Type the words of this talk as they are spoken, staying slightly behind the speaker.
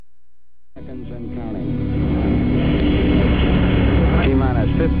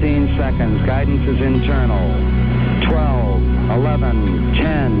seconds. Guidance is internal. 12, 11,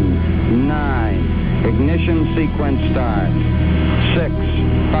 10, 9. Ignition sequence start. 6,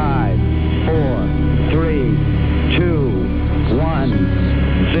 5, 4, 3, 2,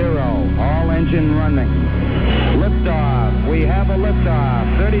 1, 0. All engine running. Liftoff. We have a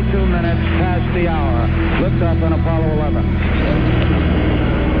liftoff. 32 minutes past the hour. Liftoff on Apollo 11.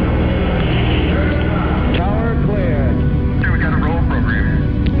 Tower cleared. Here we got a roll program.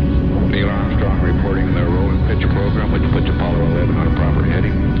 Neil Armstrong reporting the roll and pitch program, which puts Apollo 11 on a proper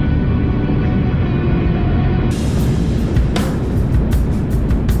heading.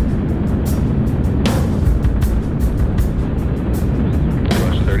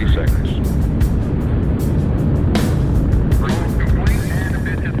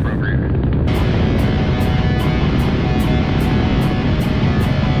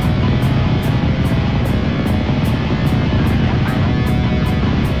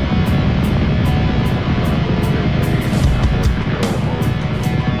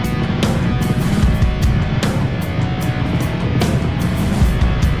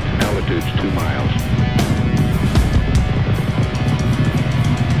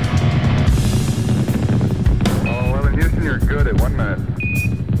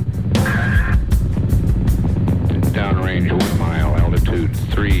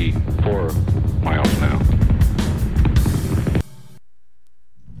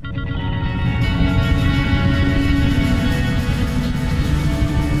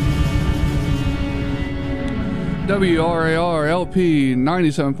 WRAR LP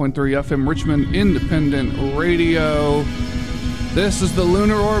 97.3 FM Richmond Independent Radio. This is the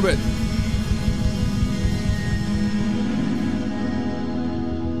Lunar Orbit.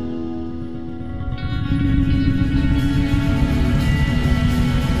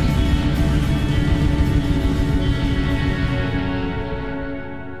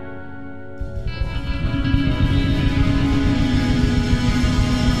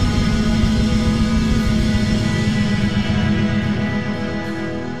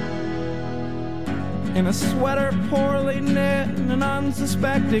 In a sweater poorly knit and an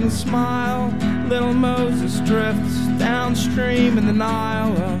unsuspecting smile, little Moses drifts downstream in the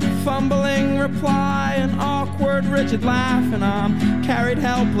Nile. A fumbling reply, an awkward rigid laugh, and I'm carried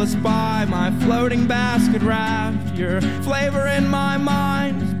helpless by my floating basket raft. Your flavor in my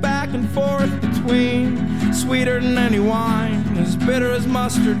mind is back and forth between sweeter than any wine, as bitter as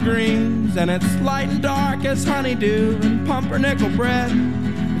mustard greens, and it's light and dark as honeydew and pumpernickel bread.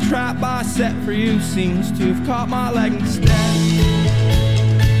 Trap I set for you seems to have caught my leg instead.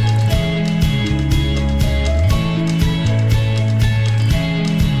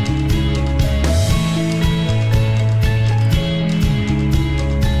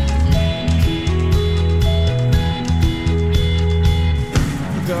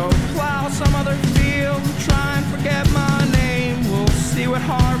 Go plow some other field and try and forget my name. We'll see what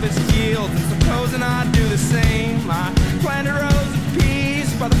harvest yields, and supposing I do the same, I planted rows of peas.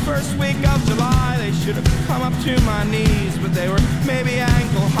 By the first week of July, they should have come up to my knees, but they were maybe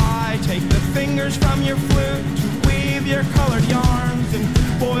ankle high. Take the fingers from your flute to weave your colored yarns,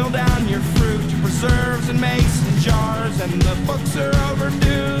 and boil down your fruit to preserves and mason jars. And the books are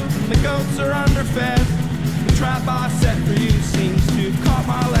overdue, and the goats are underfed. The trap I set for you seems to have caught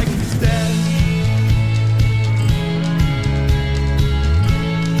my leg instead.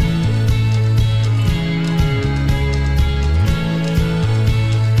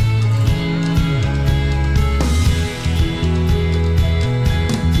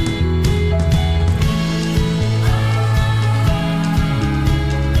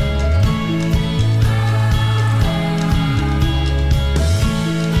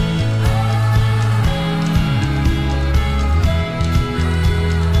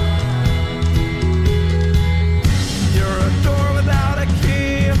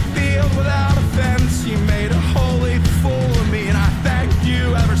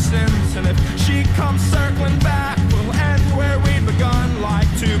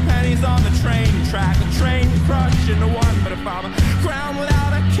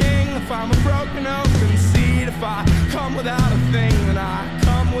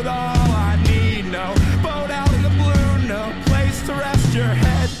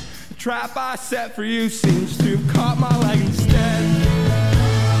 Trap I set for you seems to have caught my leg instead.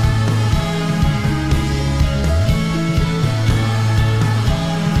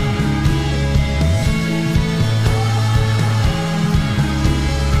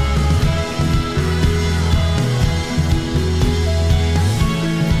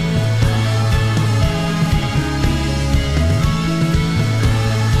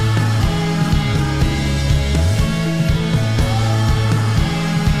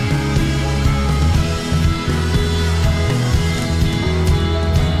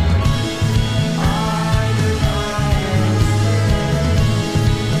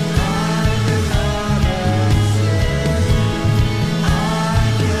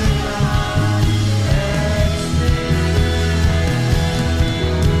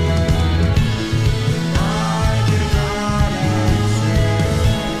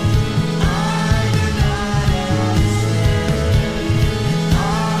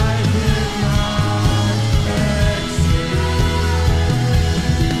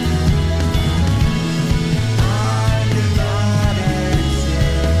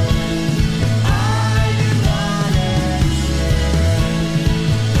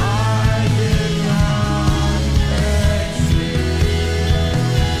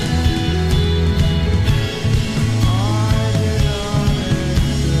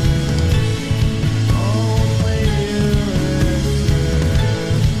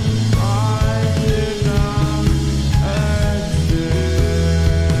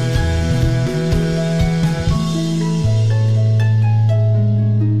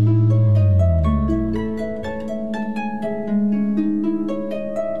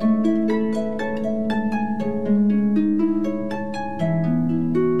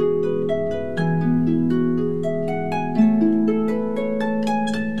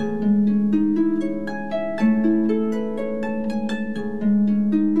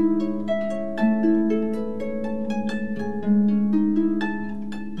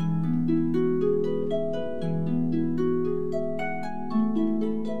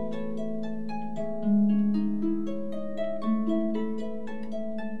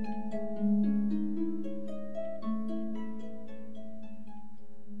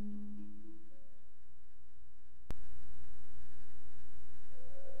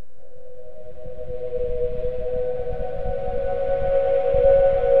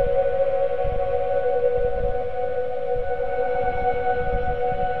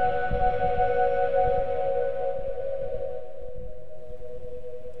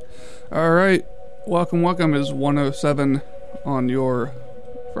 All right, welcome is 107 on your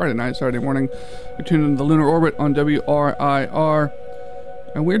Friday night, Saturday morning. You're tuned into the Lunar Orbit on WRIR,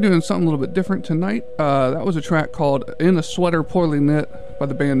 and we're doing something a little bit different tonight. That was a track called In a Sweater Poorly Knit by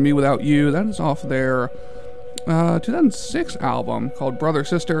the band Me Without You. That is off their 2006 album called Brother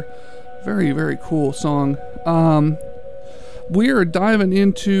Sister. Very, very cool song. We are diving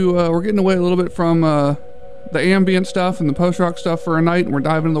into, we're getting away a little bit from the ambient stuff and the post-rock stuff for a night, and we're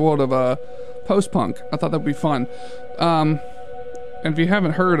diving into the world of post-punk. I thought that'd be fun. And if you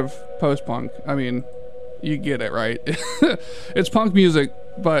haven't heard of post-punk, I mean, you get it, right? It's punk music,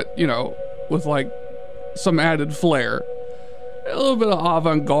 but, you know, with like some added flair. A little bit of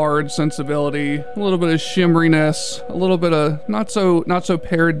avant-garde sensibility, a little bit of shimmeriness, a little bit of not so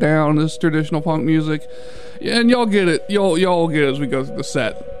pared down as traditional punk music. And y'all get it. Y'all get it as we go through the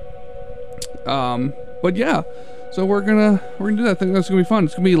set. But yeah, so we're gonna do that. I think that's gonna be fun.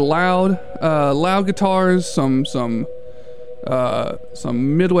 It's gonna be loud guitars, some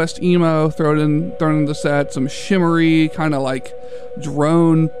Midwest emo thrown in the set, some shimmery kind of like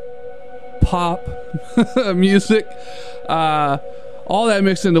drone pop music, all that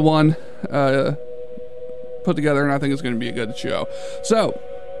mixed into one, put together, and I think it's going to be a good show. So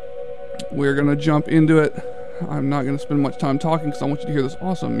we're going to jump into it. I'm not going to spend much time talking because I want you to hear this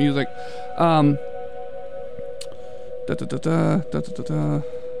awesome music. What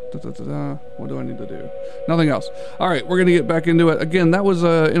do I need to do? Nothing else. All right, we're going to get back into it. Again, that was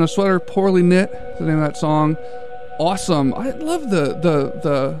In a Sweater Poorly Knit, the name of that song. Awesome. I love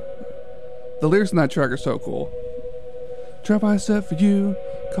the lyrics in that track are so cool. Trap I set for you,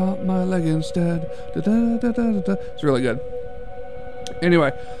 caught my leg instead. It's really good.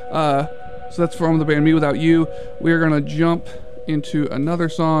 Anyway, so that's from the band Me Without You. We are going to jump into another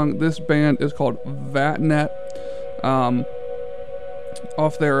song. This band is called Vatnet.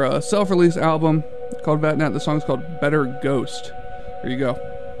 Off their self-release album called Vatnet. The song's called Better Ghost. Here you go.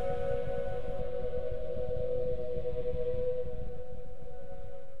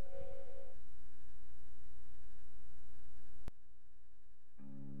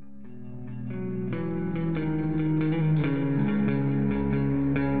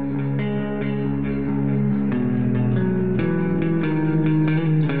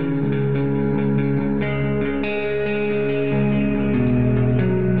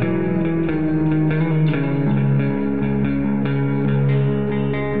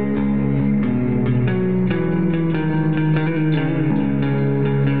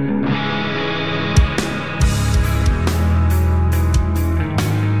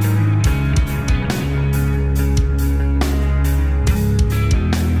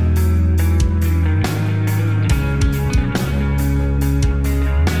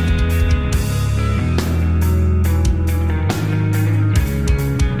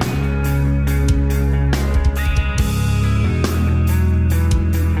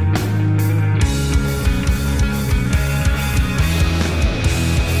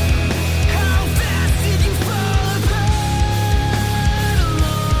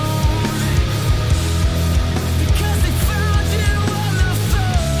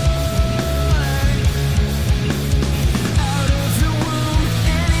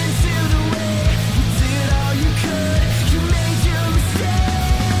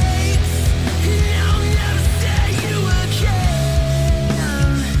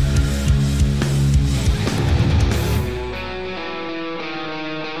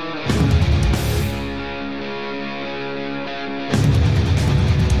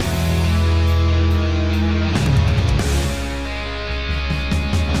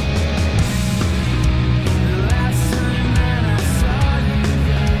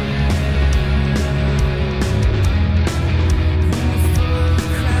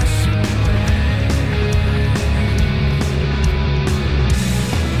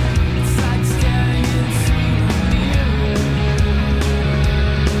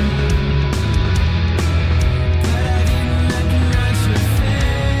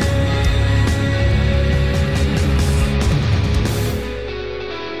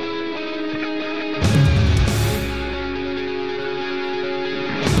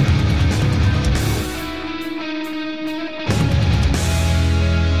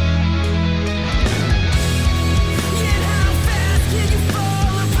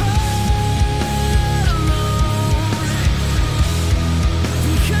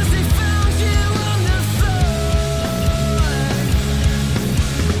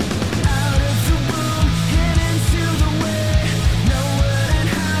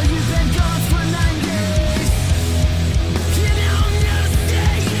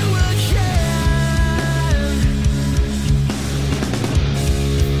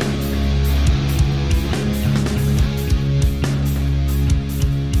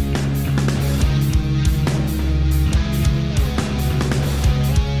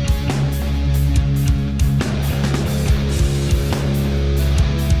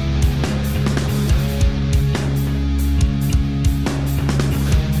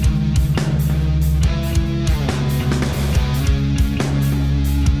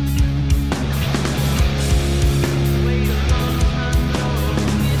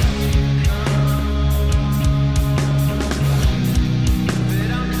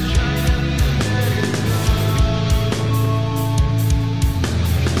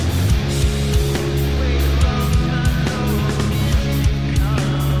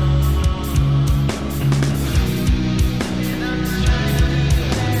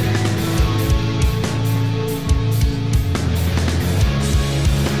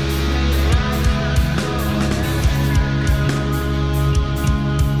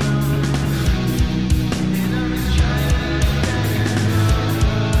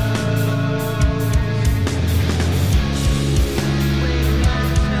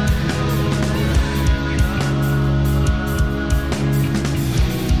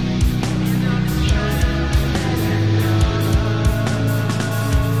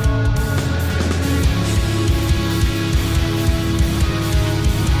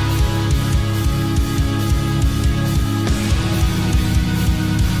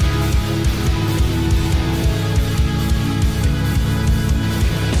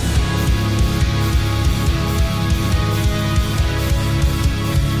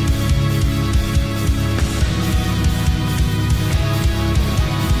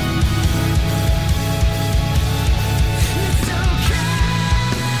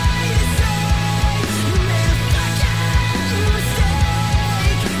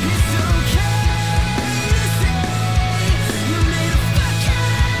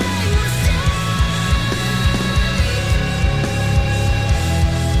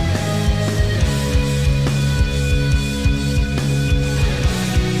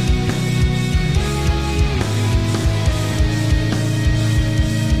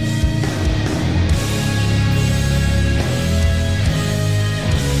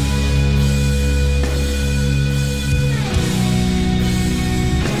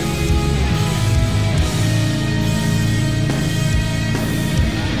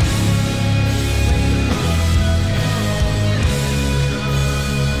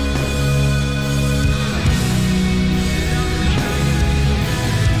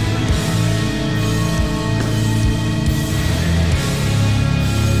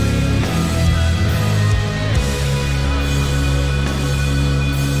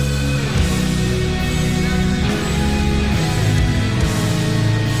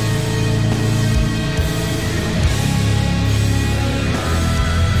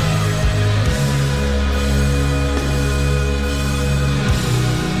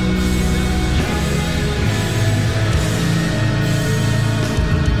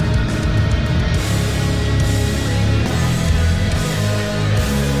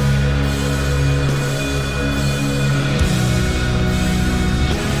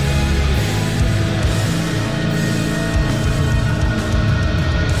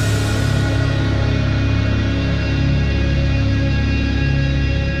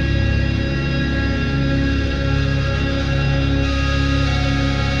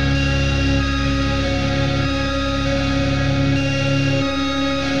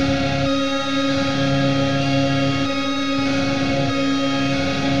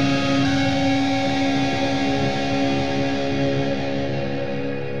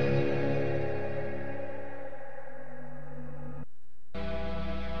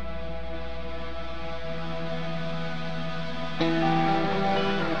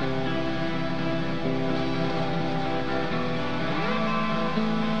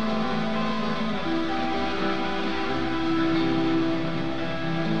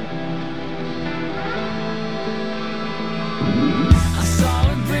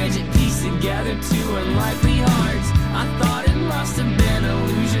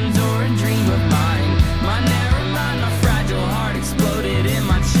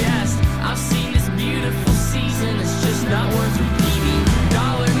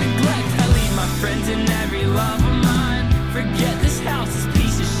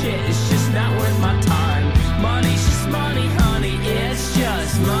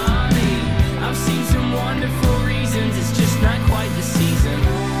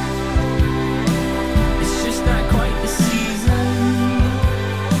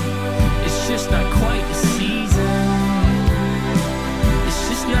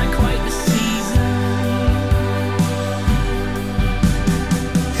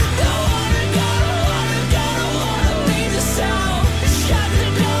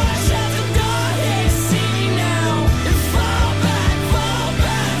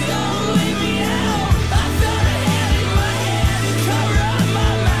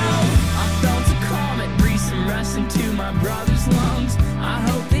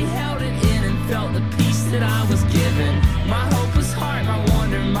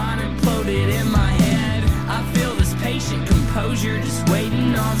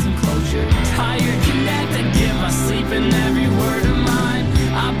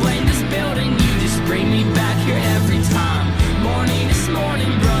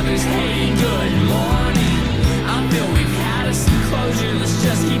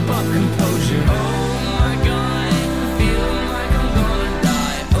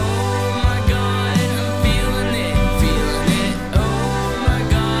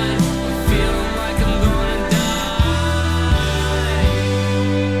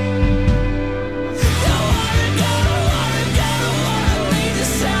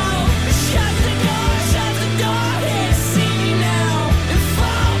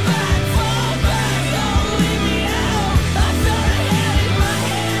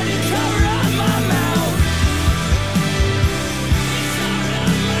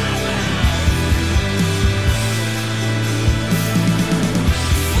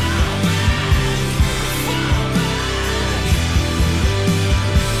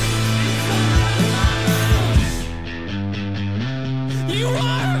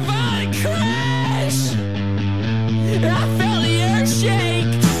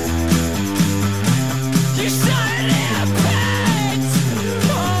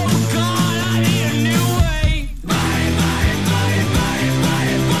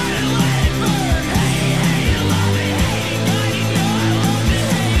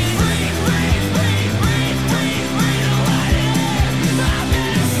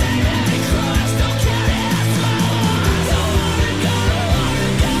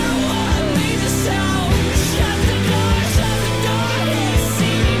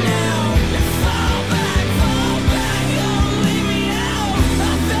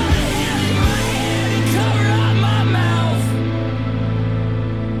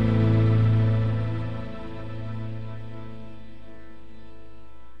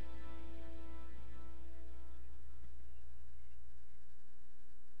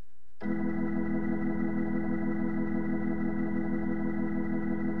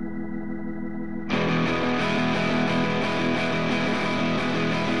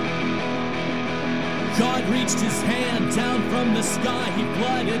 reached his hand down from the sky. He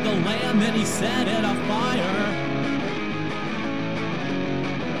blooded the lamb and he set it afire.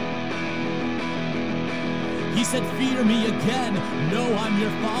 He said, fear me again. No, I'm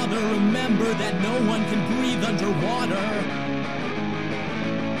your father. Remember that no one can breathe underwater.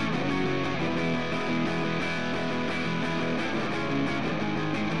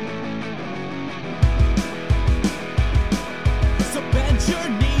 Your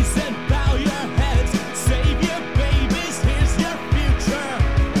knees and bow your heads. Save your babies, here's your future.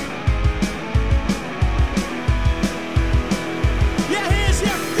 Yeah, here's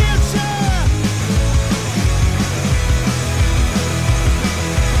your future.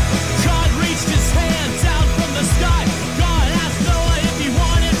 God reached his hand down from the sky. God asked Noah if he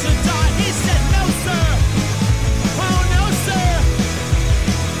wanted to die. He said, no, sir. Oh, no, sir.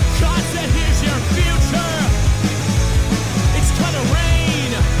 God said, here's your future. It's gonna rain.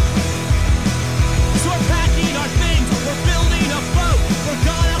 So we're packing our things, we're building a boat, we're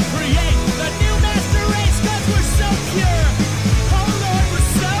gonna create the new master race, cause we're so pure. Oh Lord, we're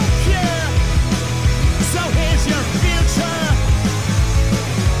so pure. So here's your future.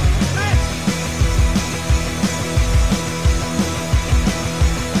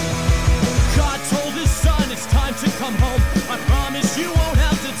 God told his son it's time to come home. I promise you won't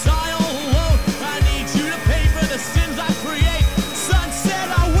have to die all alone. I need you to pay for the sins I create. Son said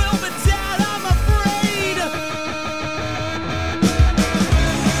I will, but Dad, I'm afraid.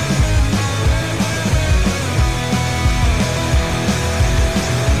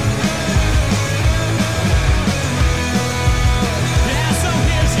 Yeah, so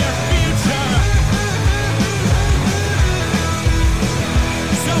here's your future.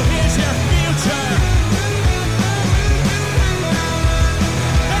 So here's your future.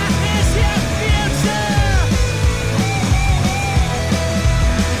 Here's your future.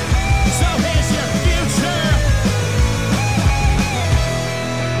 So here's your future.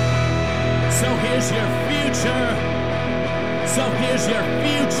 So here's your future. So here's your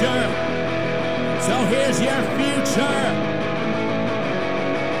future. So here's your future.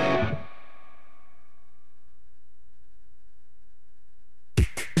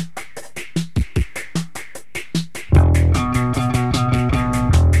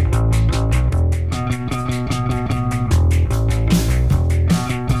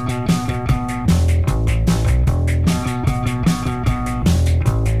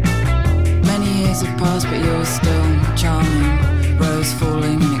 Many years have passed, but you're still charming. Rose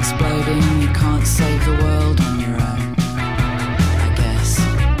falling and exploding. You can't save the world on your own, I guess.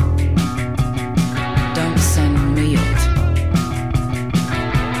 Don't send me it.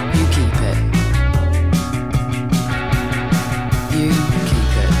 You keep it. You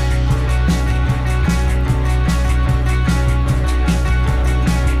keep it.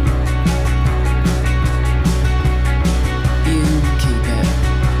 You keep it.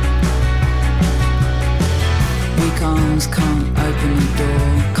 Weak arms can't open the door,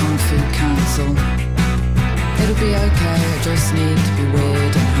 can't food cancel. It'll be okay, I just need to be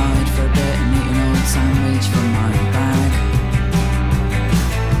weird and hide for a bit and eat an old sandwich from my bag.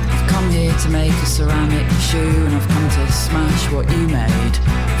 I've come here to make a ceramic shoe and I've come to smash what you made.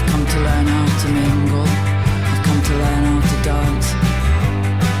 I've come to learn how to mingle, I've come to learn how to dance.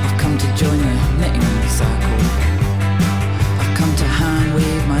 I've come to join the knitting circle. I've come to hand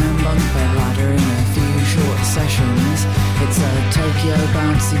weave my own bunk bed ladder in a few short sessions. It's a Tokyo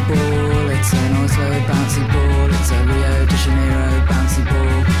bouncy ball, it's an Oslo bouncy ball, it's a Rio de Janeiro bouncy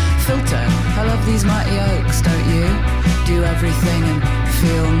ball. Filter, I love these mighty oaks, don't you? Do everything and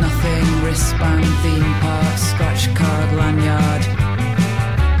feel nothing. Wristband, theme park, scratch card, lanyard.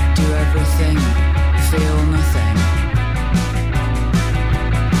 Do everything, feel nothing.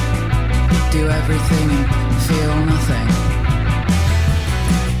 Do everything and feel nothing.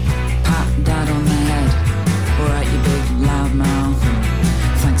 Pat Dad on the head. Alright, you big loud mouth, and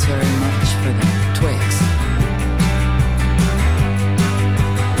thanks very much for the Twix.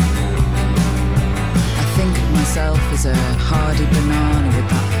 I think of myself as a hardy banana with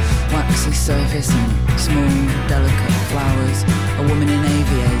that waxy surface and small, delicate flowers. A woman in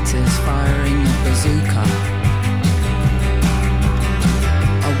aviators firing a bazooka.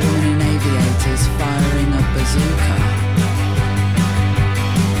 A woman in aviators firing a bazooka.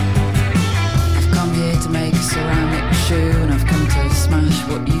 Here to make a ceramic shoe and I've come to smash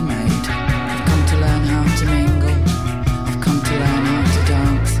what you made. I've come to learn how to mingle, I've come to learn how to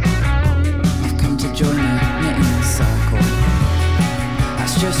dance. I've come to join a knitting circle.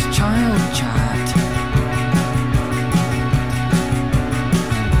 That's just child chat.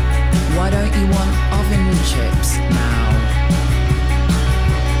 Why don't you want oven chips now?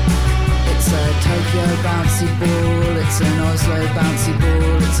 It's a Tokyo bouncy ball, it's an Oslo bouncy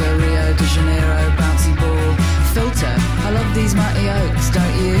ball, it's a Rio de Janeiro bouncy ball. Filter, I love these mighty oaks,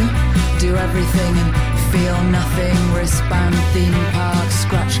 don't you? Do everything and feel nothing. Wristband, theme park,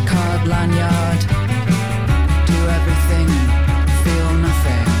 scratch card, lanyard. Do everything and feel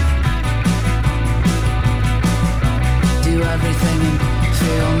nothing. Do everything and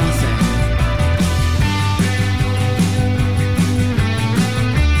feel nothing.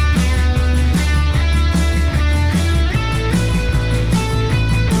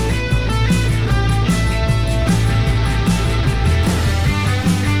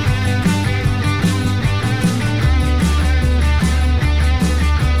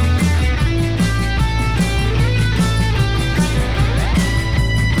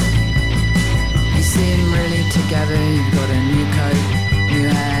 Together, you've got a new coat, new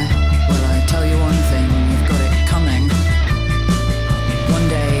hair. Well, I tell you one thing, you've got it coming. One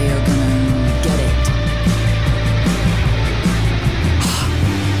day you're gonna get it.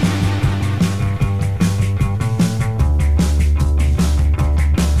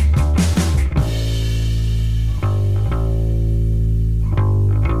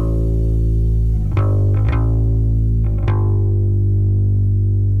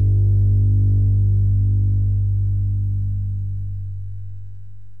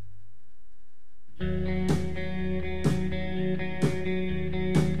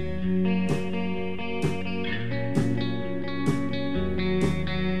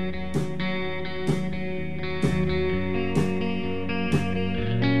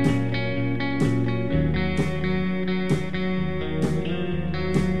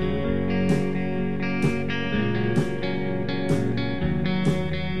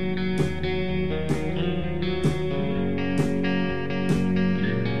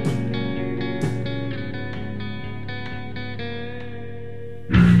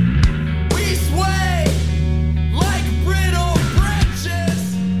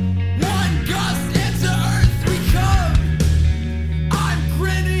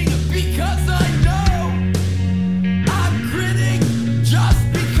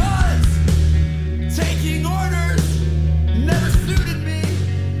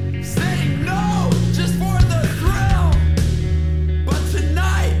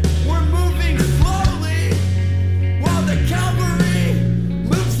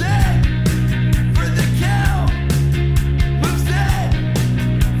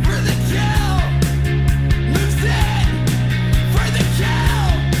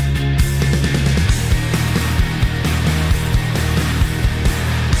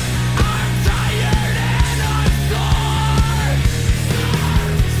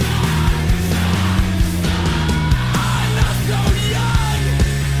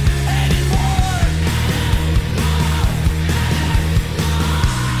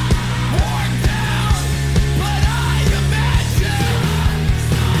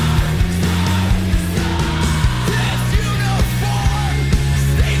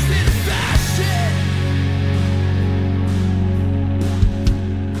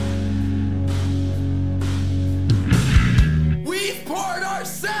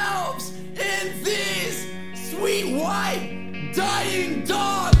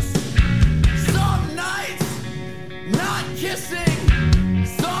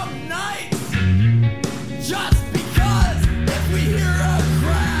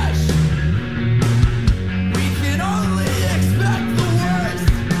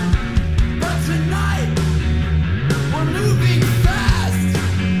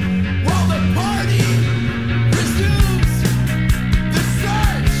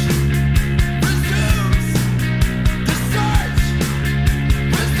 The search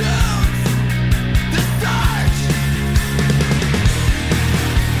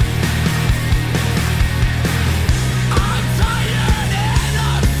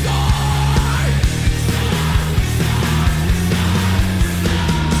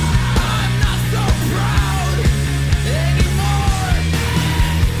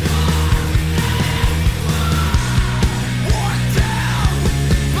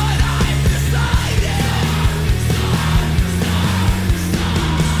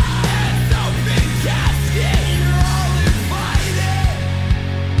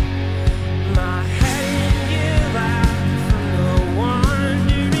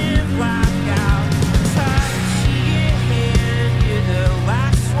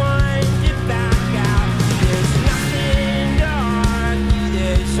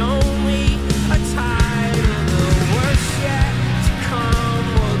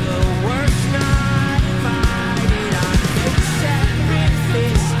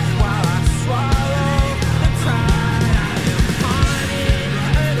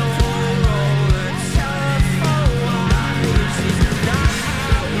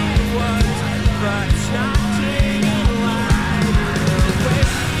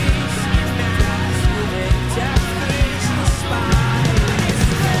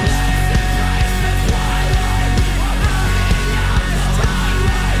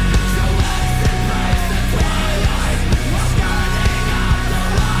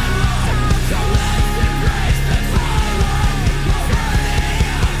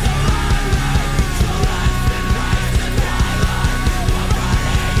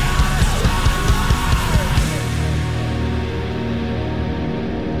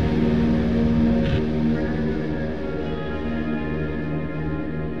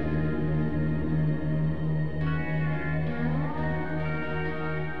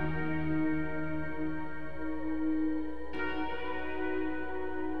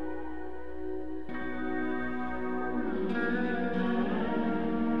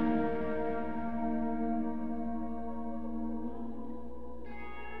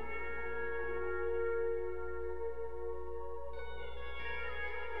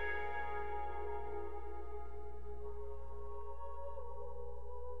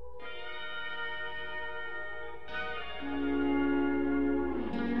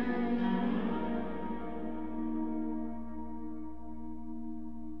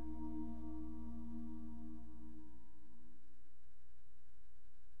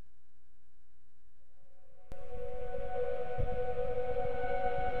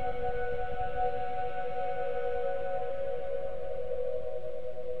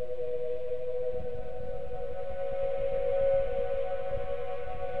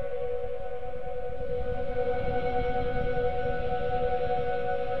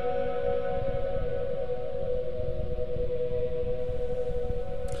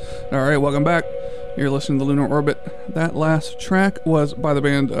All right, welcome back. You're listening to Lunar Orbit. That last track was by the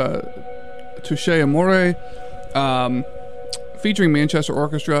band Touche Amore, featuring Manchester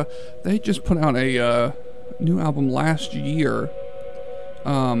Orchestra. They just put out a new album last year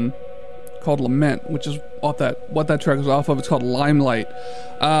called Lament, which is what that track is off of. It's called Limelight.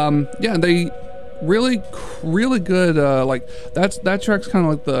 Yeah, they really good. Like that track's kind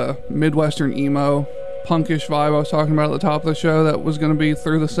of like the Midwestern emo punkish vibe I was talking about at the top of the show that was going to be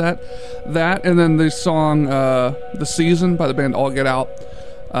through the set. That, and then the song The Season by the band All Get Out.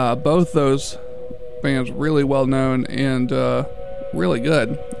 Both those bands really well known and really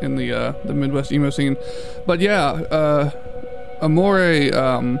good in the Midwest emo scene. But yeah, Amore,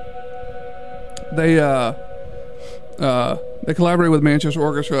 they collaborated with Manchester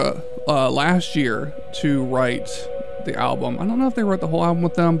Orchestra last year to write the album. I don't know if they wrote the whole album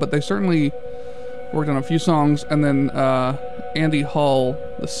with them, but they certainly worked on a few songs. And then Andy Hull,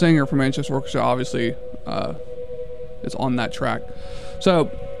 the singer from Manchester Orchestra, obviously is on that track. So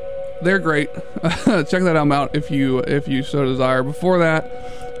they're great. Check that album out if you so desire. Before that,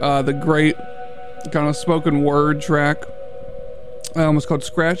 the great kind of spoken word track was called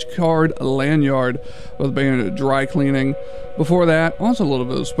Scratch Card Lanyard with the band Dry Cleaning. Before that, also a little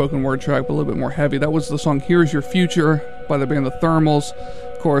bit of a spoken word track, but a little bit more heavy. That was the song Here's Your Future by the band The Thermals.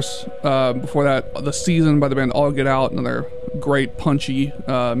 Of course, before that, The Season by the band All Get Out, another great punchy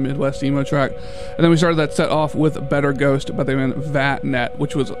Midwest emo track. And then we started that set off with Better Ghost by the band Vatnet,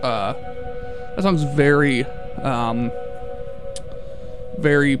 which was that song's very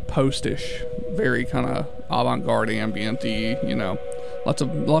very postish, very kind of avant-garde, ambient-y, you know,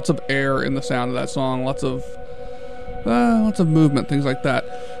 lots of air in the sound of that song, lots of movement, things like that.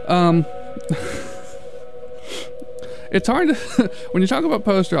 It's hard to when you talk about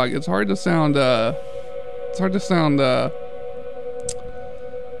post rock, it's hard to sound I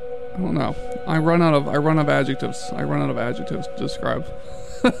don't know. I run out of adjectives. To describe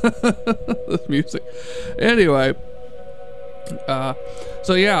this music. Anyway,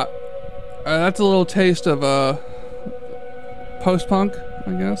 so yeah, that's a little taste of post-punk,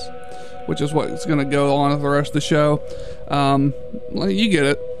 I guess, which is what's going to go on with the rest of the show. You get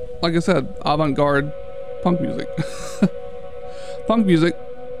it. Like I said, avant-garde punk music. Punk music,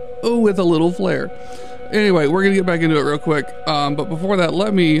 with a little flair. Anyway, we're going to get back into it real quick. But before that,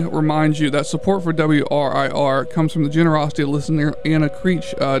 let me remind you that support for WRIR comes from the generosity of listener Anna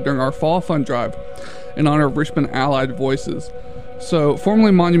Creech during our Fall Fund Drive in honor of Richmond Allied Voices. So,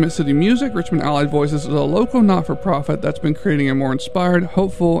 formerly Monument City Music, Richmond Allied Voices is a local not-for-profit that's been creating a more inspired,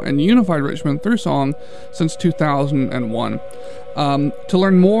 hopeful, and unified Richmond through song since 2001. To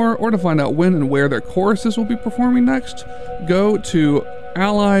learn more or to find out when and where their choruses will be performing next, go to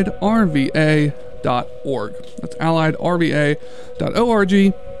alliedrva.org. That's alliedrva.org,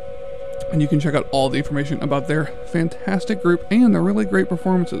 and you can check out all the information about their fantastic group and their really great choral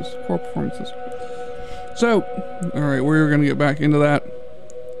performances. So, alright, we're going to get back into that.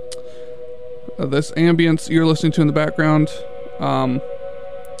 This ambience you're listening to in the background,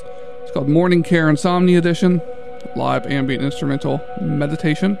 it's called Morning Care Insomnia Edition, live ambient instrumental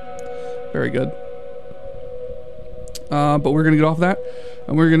meditation. Very good. But we're going to get off that,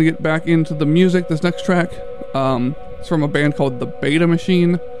 and we're going to get back into the music. This next track, it's from a band called The Beta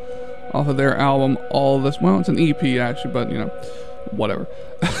Machine, off of their album All This. Well, it's an EP actually, but you know, whatever.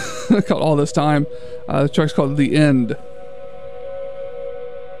 Called All This Time. The track's called The End.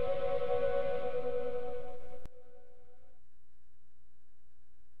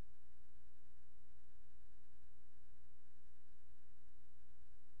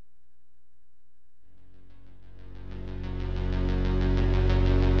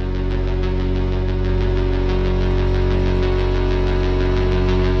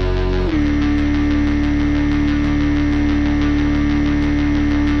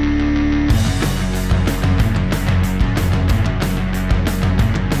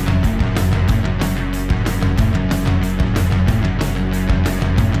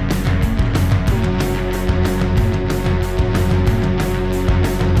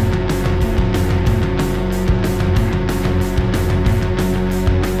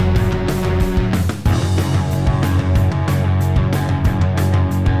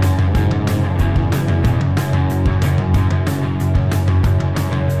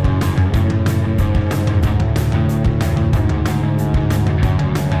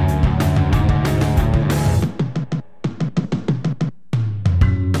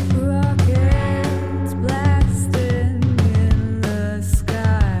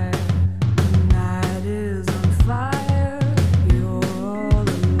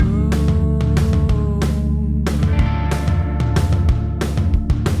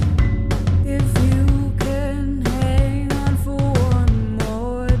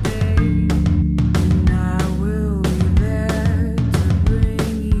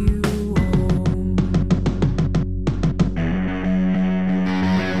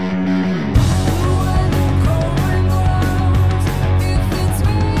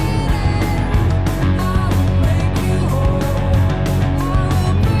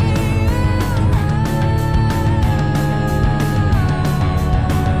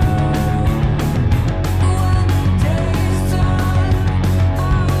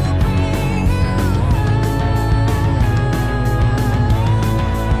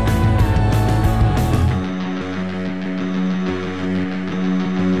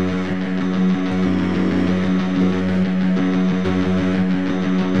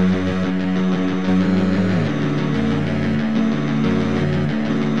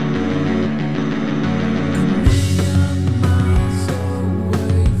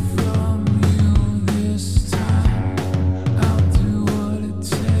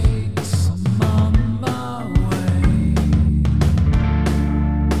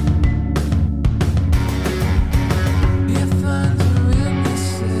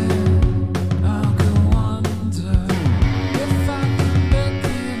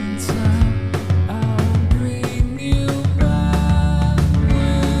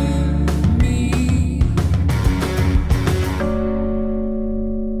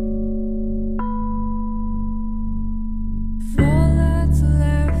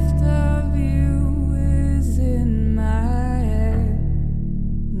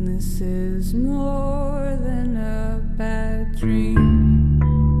 This is more than a bad dream.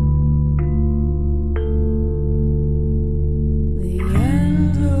 The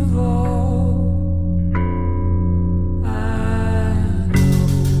end of all I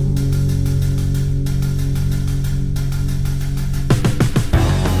know.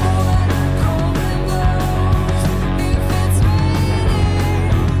 When the cold blows, if it's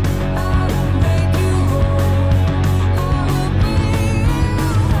raining, I will make you whole. I will bring you when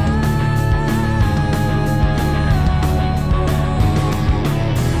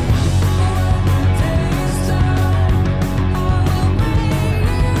the day is done, I will bring you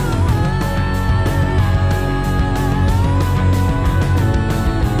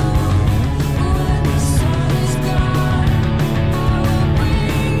when the sun is gone, I will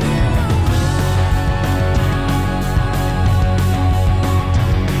bring you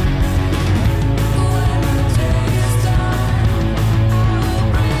when the day is done, I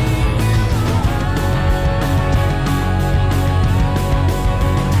will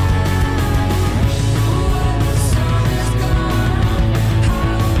when the sun is gone,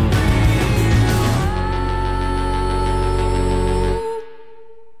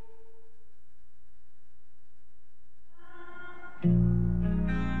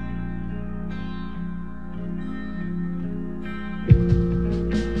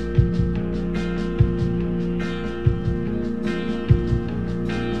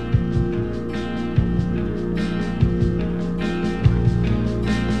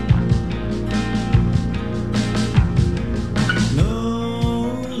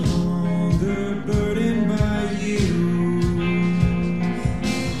 No longer burdened by you,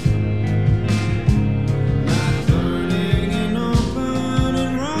 not burning and open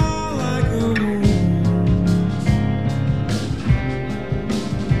and raw like a wound.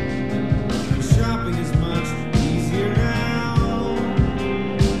 Shopping is much easier now.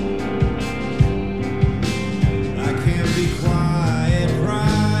 I can be quiet,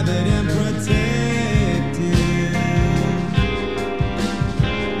 private, and protected.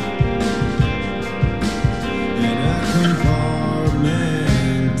 In a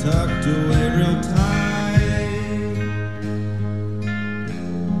compartment tucked away real tight.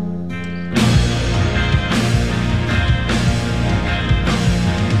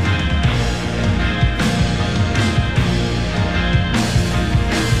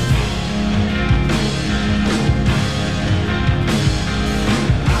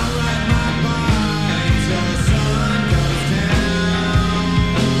 I ride my bike till the sun goes down,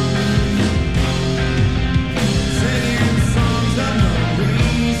 singing songs of no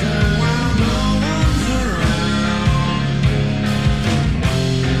reason while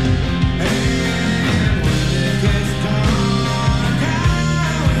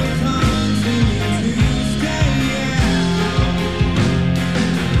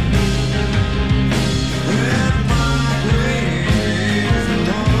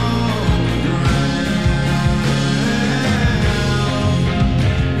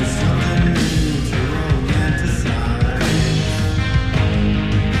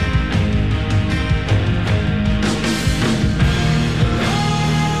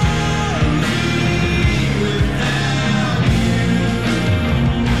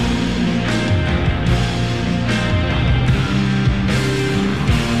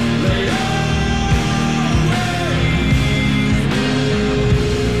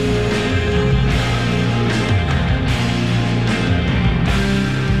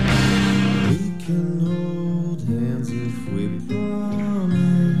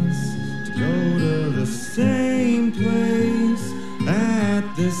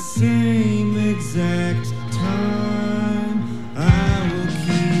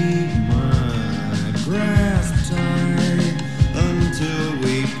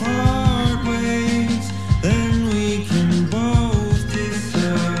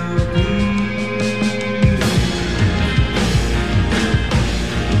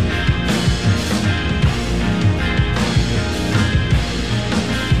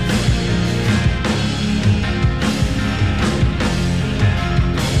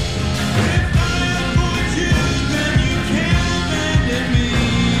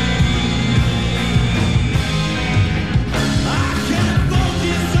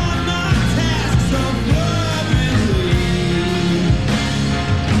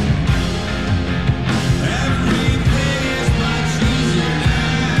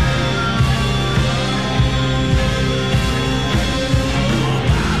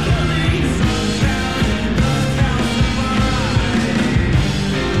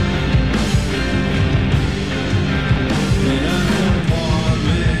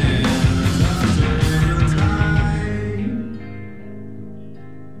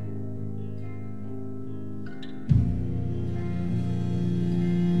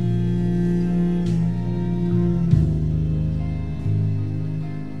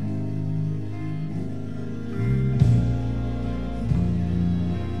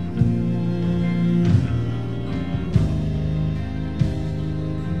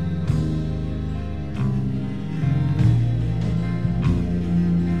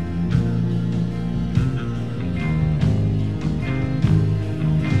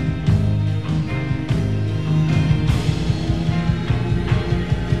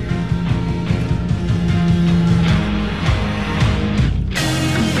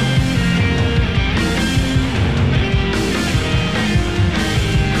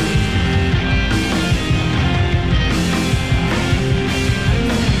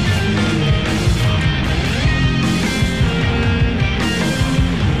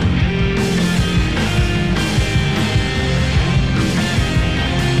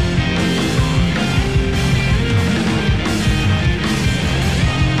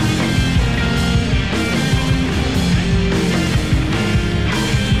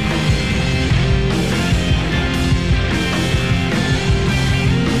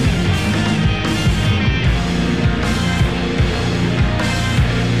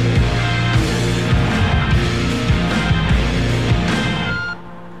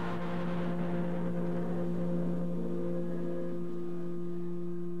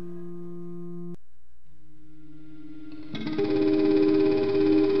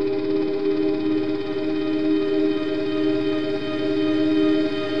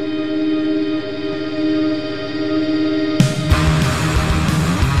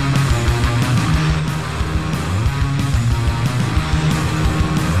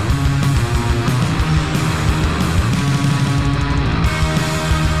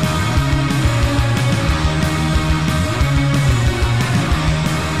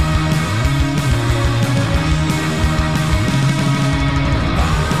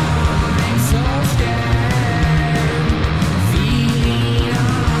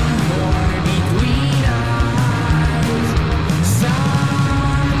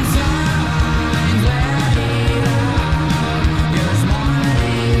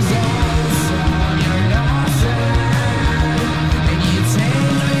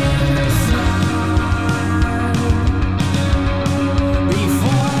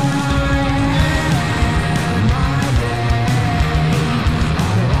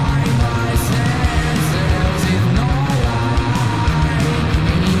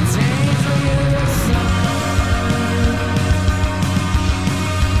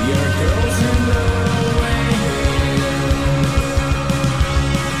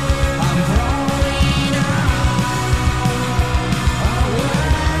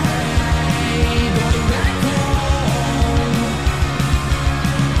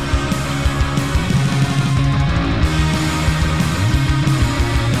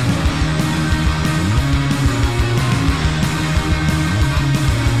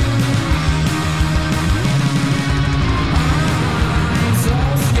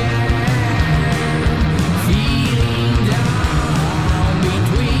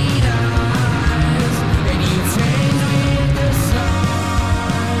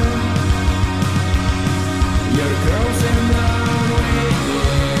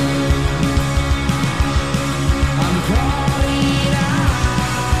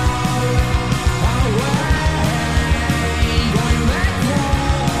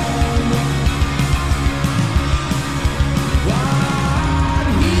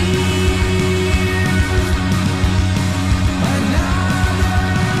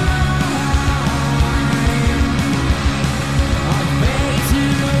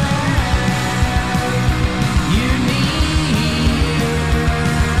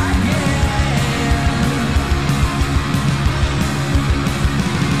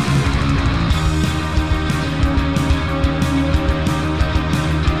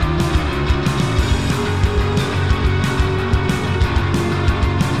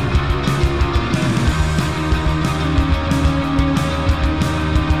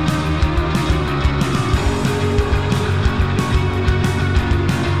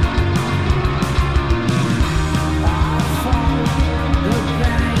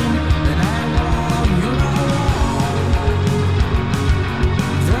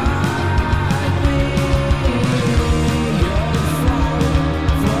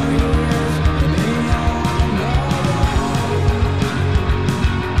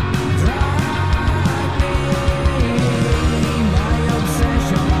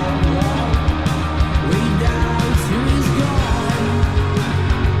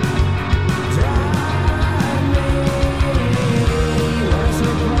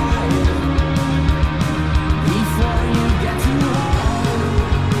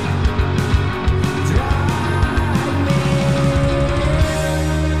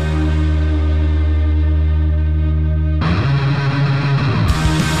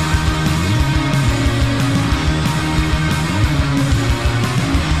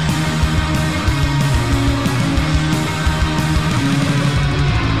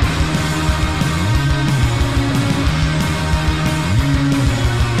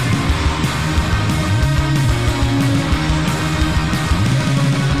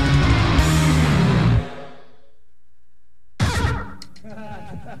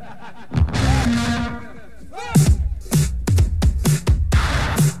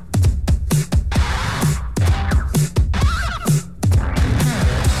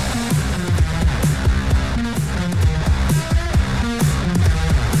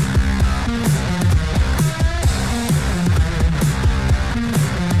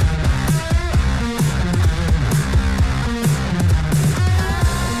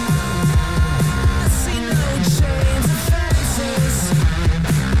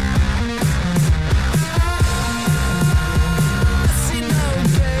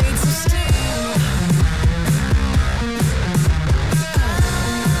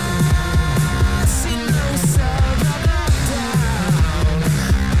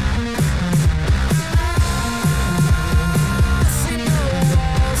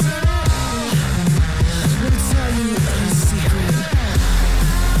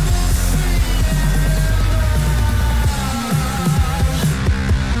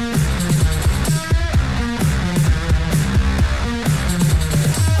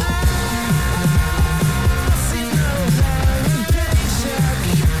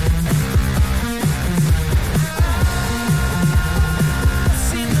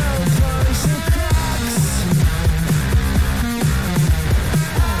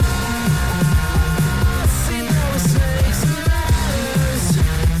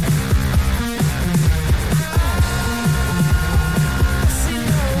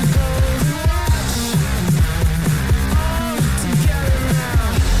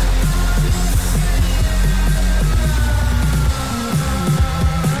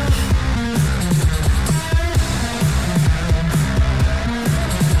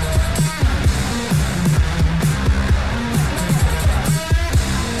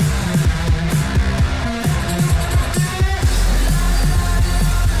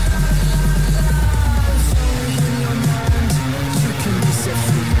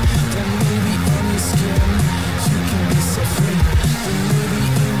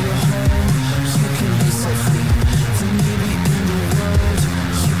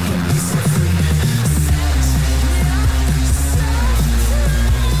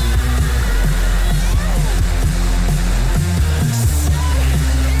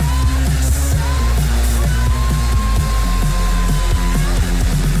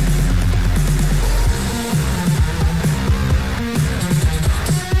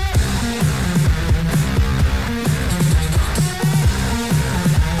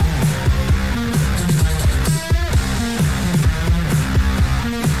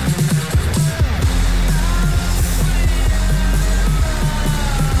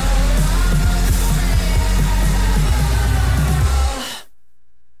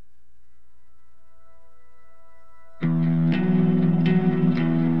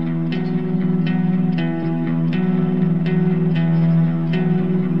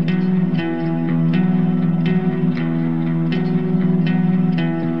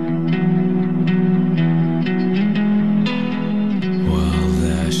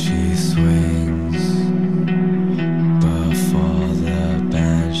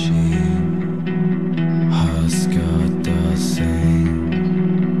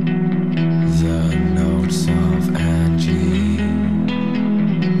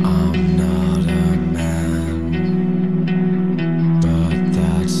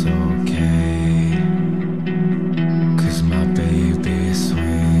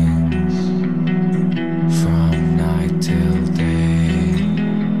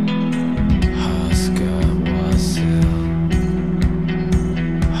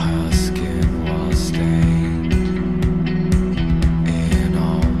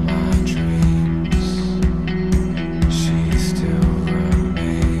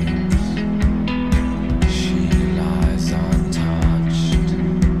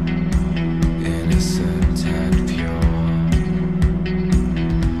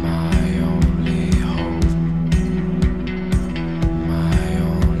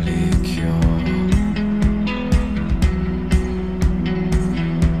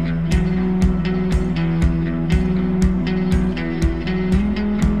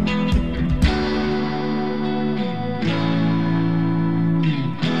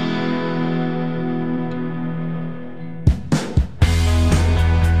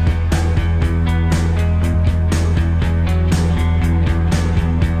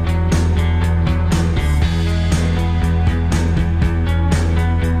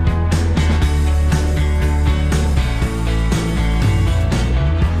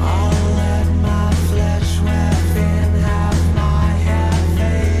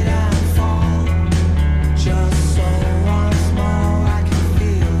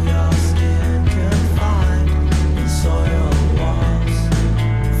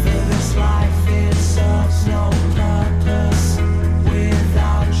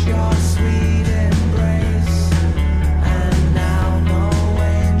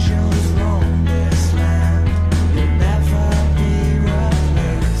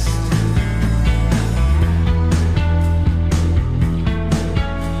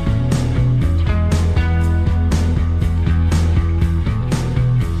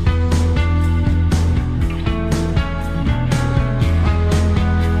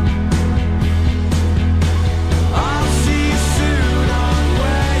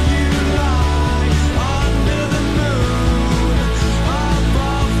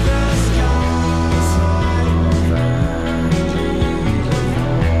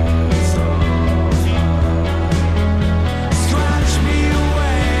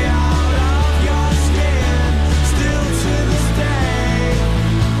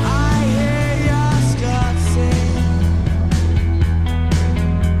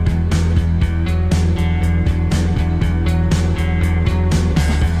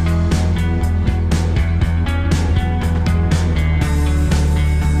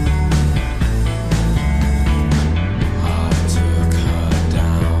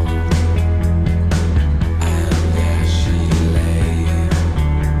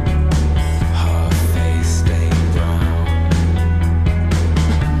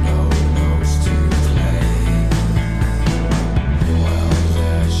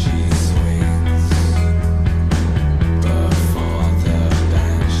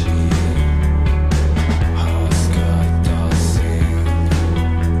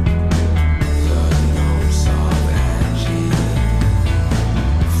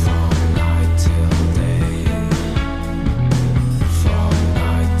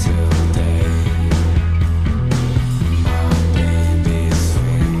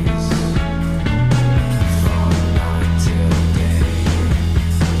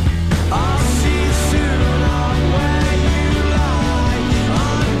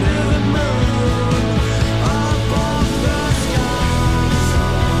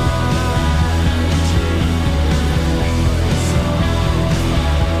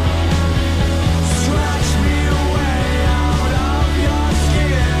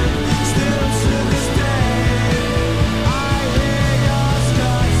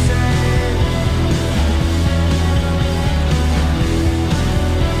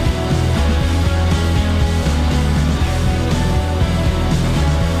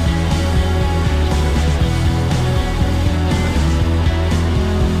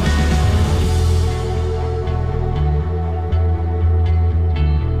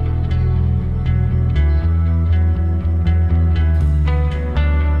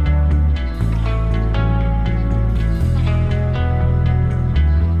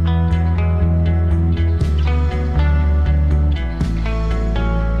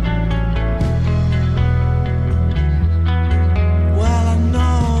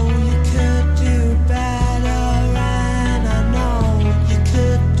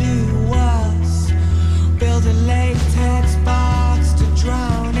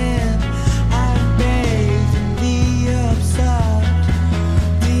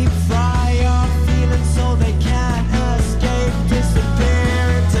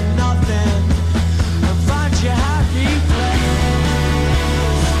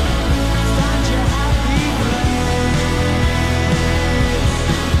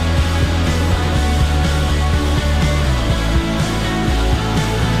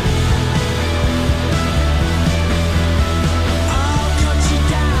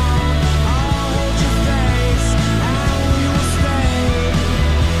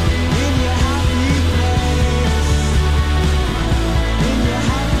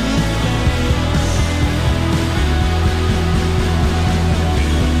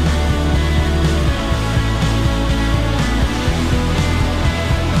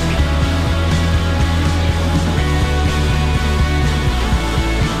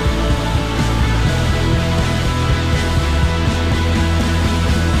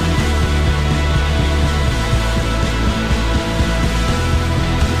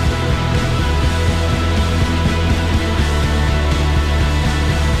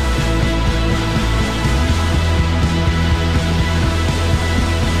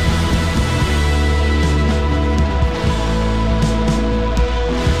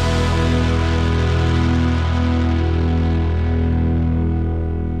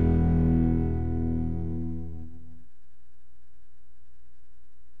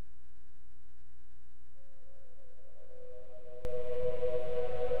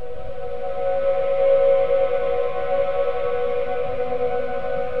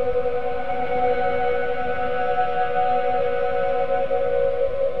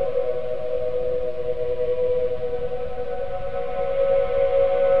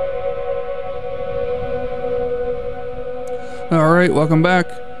All right, welcome back.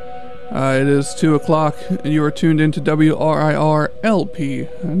 It is 2 o'clock, and you are tuned into WRIR LP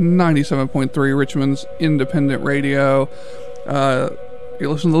 97.3, Richmond's independent radio. You're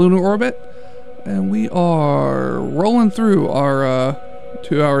listening to Lunar Orbit, and we are rolling through our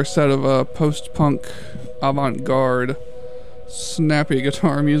 2-hour set of post-punk, avant-garde, snappy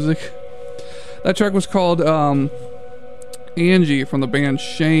guitar music. That track was called Angie from the band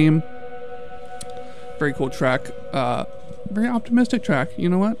Shame. Very cool track. Very optimistic track. You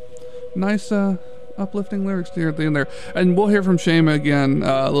know what? Nice uplifting lyrics there at the end there. And we'll hear from Shame again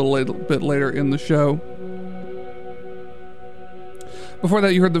a little bit later in the show. Before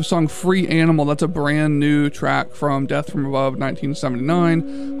that, you heard the song Free Animal. That's a brand new track from Death from Above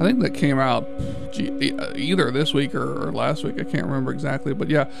 1979. I think that came out either this week or last week. I can't remember exactly. But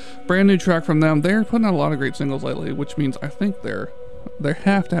yeah, brand new track from them. They're putting out a lot of great singles lately, which means I think they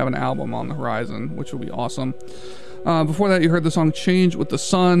have to have an album on the horizon, which will be awesome. Before that, you heard the song Change with the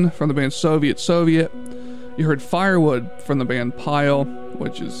Sun from the band Soviet Soviet. You heard Firewood from the band Pile,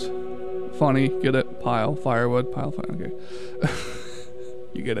 which is funny. Get it? Pile, firewood, pile, fire. Okay.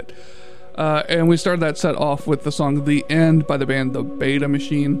 You get it. And we started that set off with the song The End by the band The Beta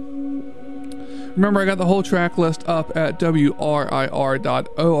Machine. Remember, I got the whole track list up at WRIR.org.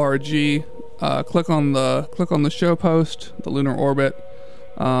 Click on the show post, the Lunar Orbit,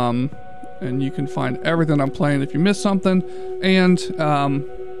 and you can find everything I'm playing if you missed something. And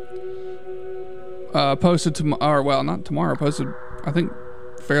posted tomorrow, well, not tomorrow, posted I think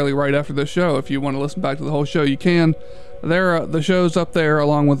fairly right after this show. If you want to listen back to the whole show, you can. The show's up there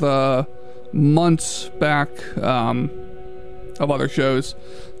along with months back of other shows.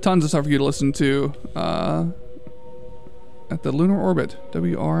 Tons of stuff for you to listen to at the Lunar Orbit,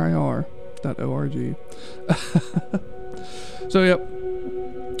 WRIR.org. So, yep.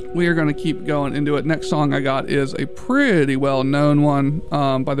 We are going to keep going into it. Next song I got is a pretty well-known one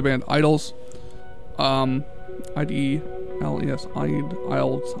by the band Idols. I-D-L-E-S,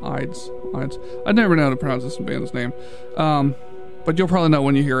 Idols. I'd never know how to pronounce this band's name. But you'll probably know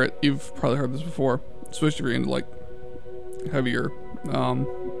when you hear it. You've probably heard this before, especially if you're into like heavier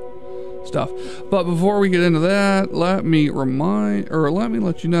stuff. But before we get into that, let me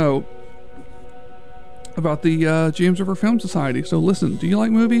let you know about the James River Film Society. So listen, do you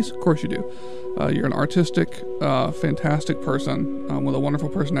like movies? Of course you do. You're an artistic, fantastic person with a wonderful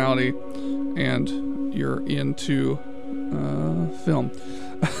personality, and you're into film.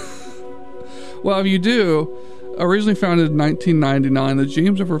 Well, if you do, originally founded in 1999, the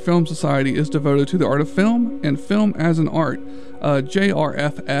James River Film Society is devoted to the art of film and film as an art.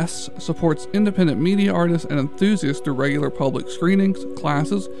 JRFS supports independent media artists and enthusiasts through regular public screenings,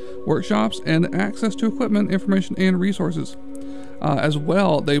 classes, workshops, and access to equipment, information, and resources. As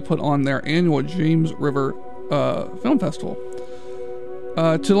well, they put on their annual James River Film Festival.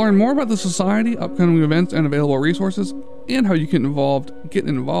 To learn more about the society, upcoming events, and available resources, and how you can get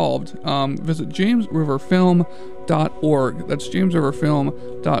involved, visit jamesriverfilm.org. That's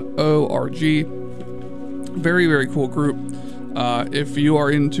jamesriverfilm.org. Very, very cool group. If you are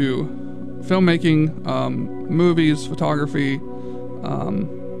into filmmaking, movies, photography,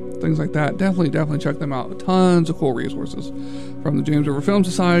 things like that, definitely check them out. Tons of cool resources from the James River Film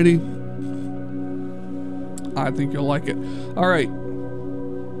Society. I think you'll like it. All right.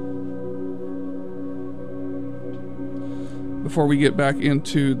 Before we get back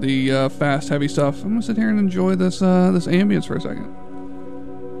into the fast, heavy stuff, I'm gonna sit here and enjoy this ambience for a second.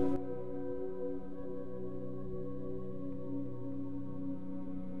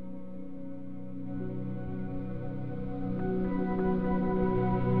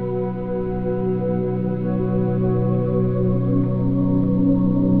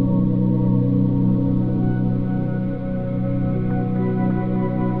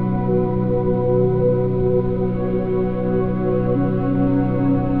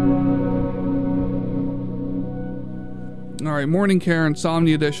 Morning Care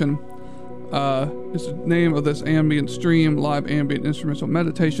Insomnia Edition is the name of this ambient stream, live ambient instrumental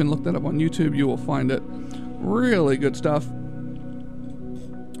meditation. Look that up on YouTube, you will find it. Really good stuff.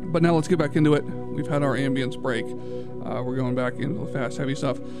 But now let's get back into it. We've had our ambience break. We're going back into the fast, heavy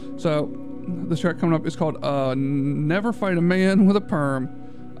stuff. So this track coming up is called Never Fight a Man with a Perm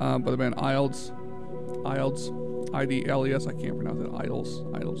by the band Idols. I-D-L-E-S. I can't pronounce it. Idols.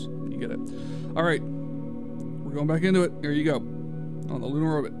 You get it. All right. We're going back into it. Here you go. On the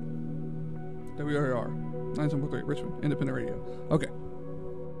Lunar Orbit. WRIR 97.3 Richmond Independent Radio. Okay.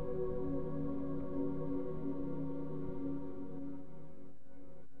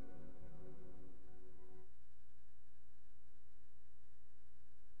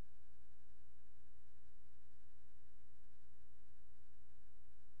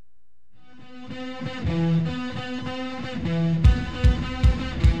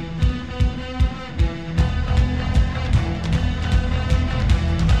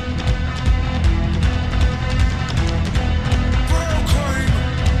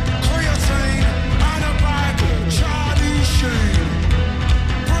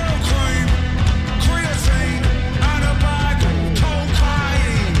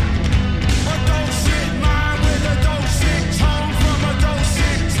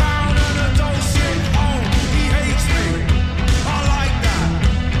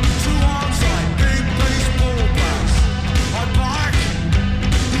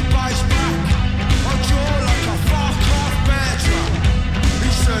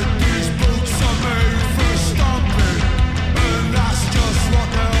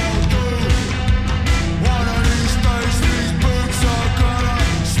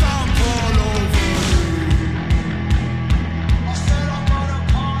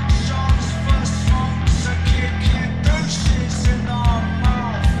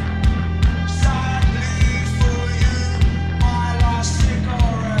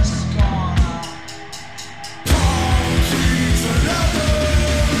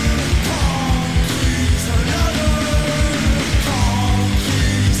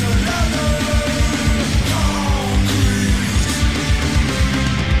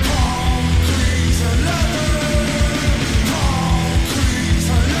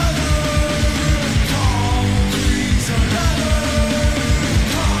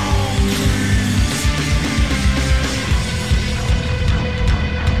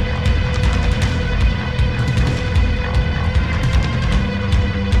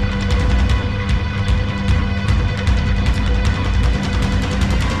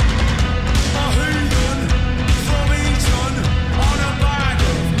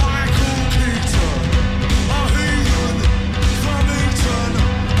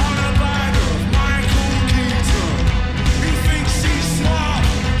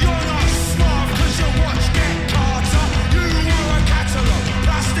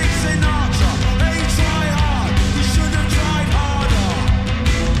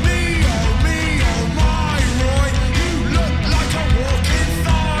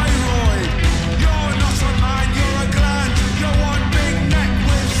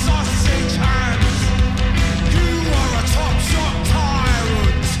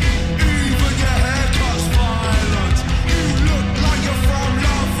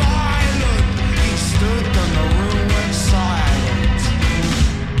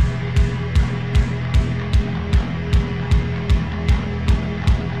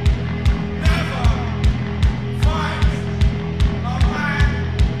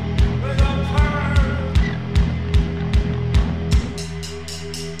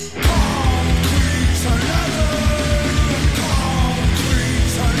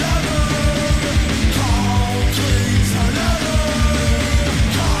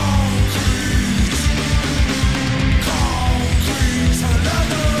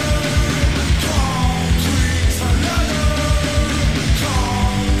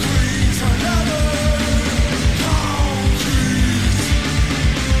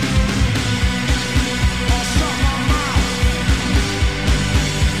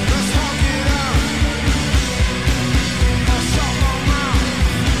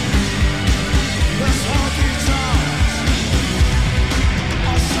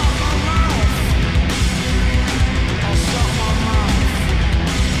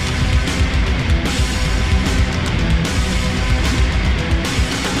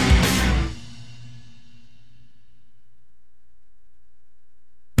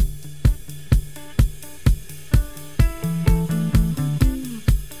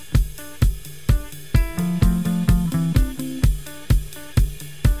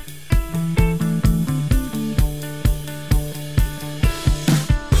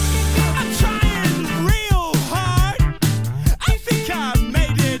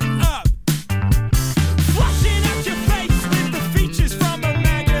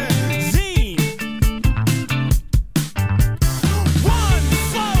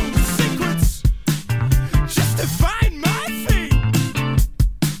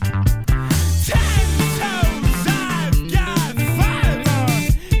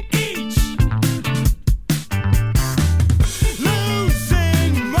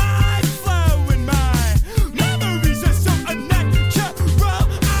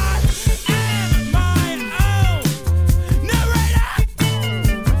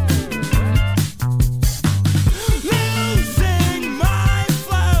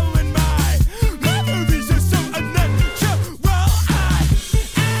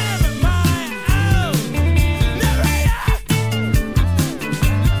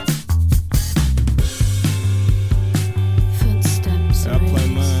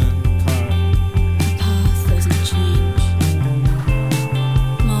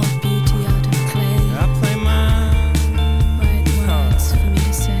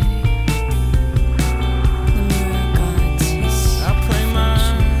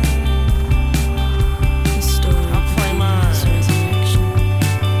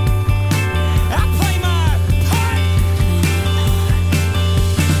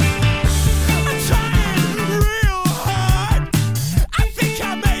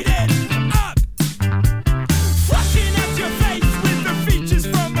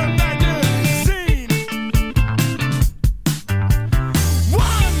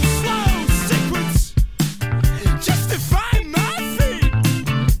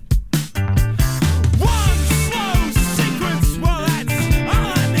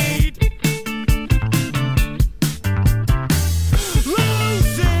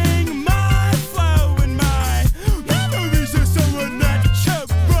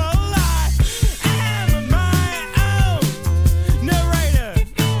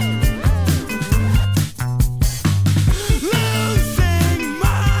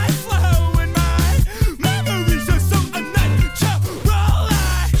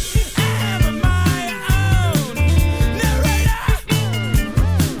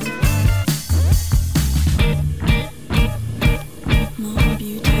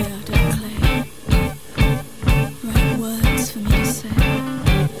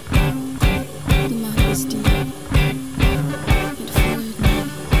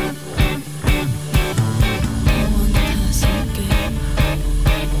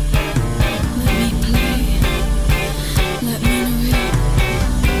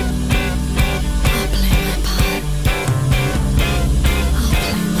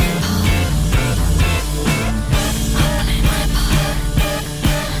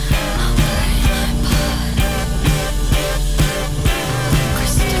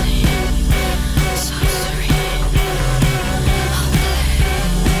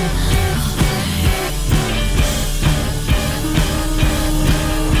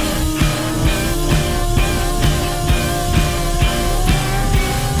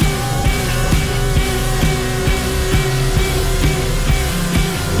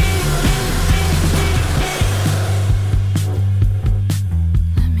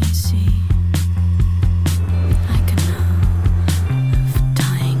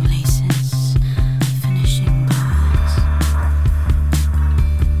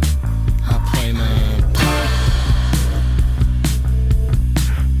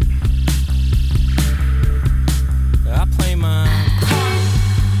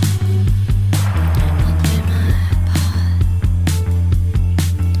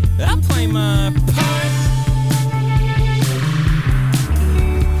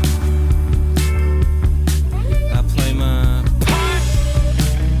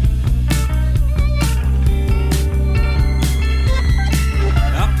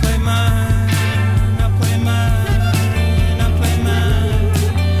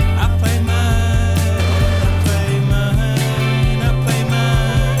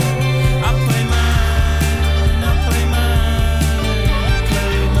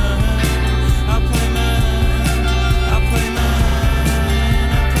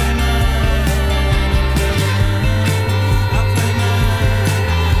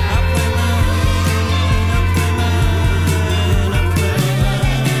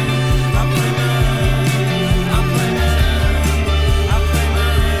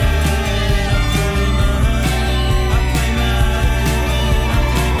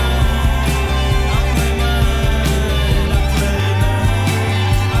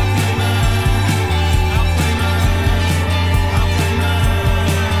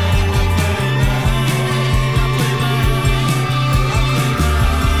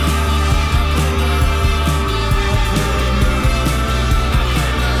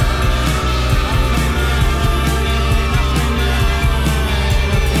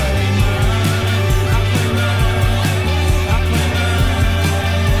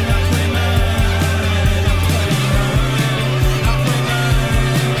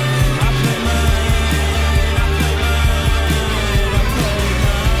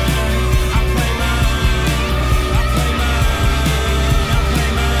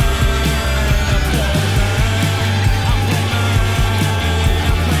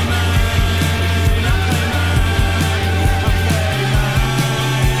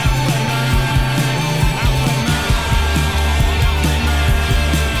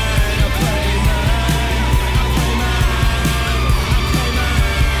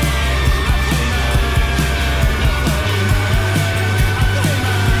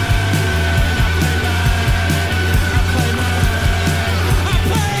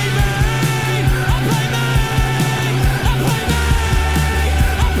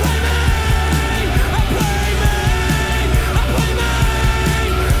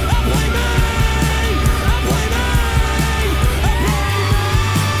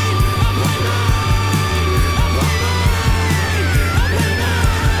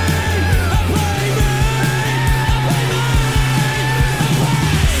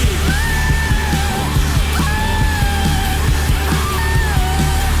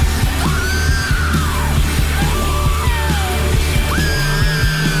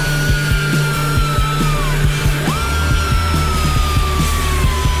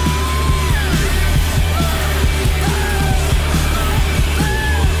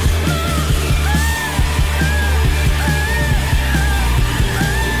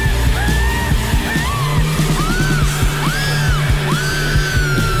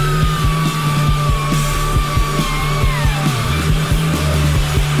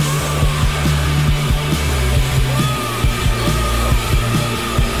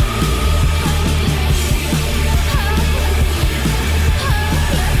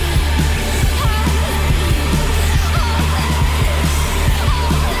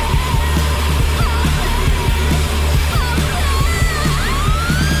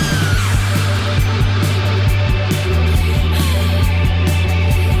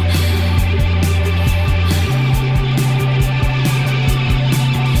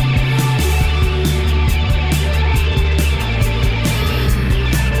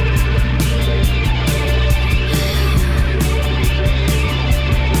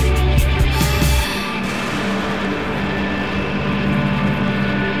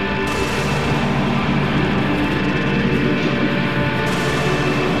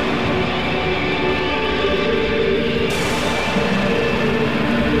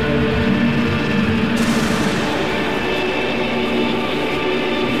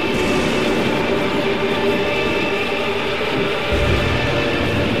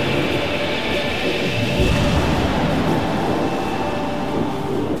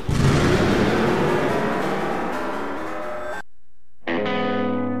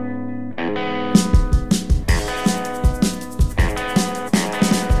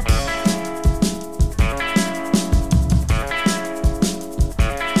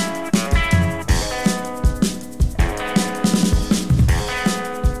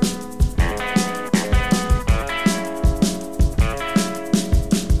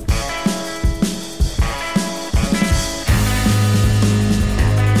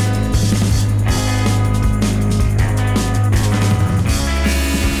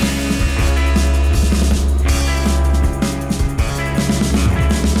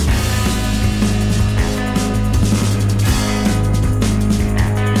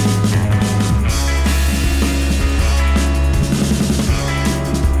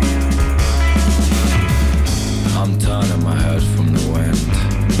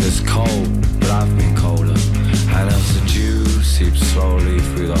 cold, but I've been colder. And as the dew seeps slowly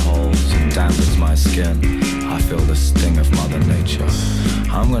through the holes and dampens my skin, I feel the sting of Mother Nature.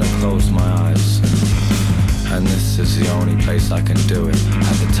 I'm gonna close my eyes, and this is the only place I can do it.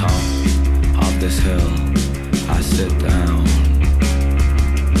 At the top of this hill, I sit down.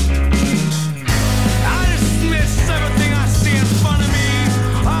 I dismiss everything I see in front of me.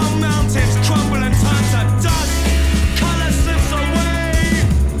 All mountains crumble in tons of dust. Color slips away,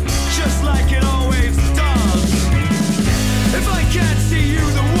 just like it always does. If I can't see you,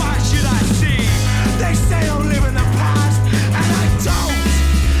 then why should I see? They say don't live in the past, and I don't.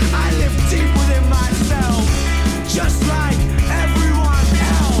 I live deep within myself, just like everyone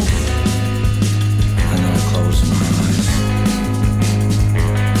else. And then I close my eyes,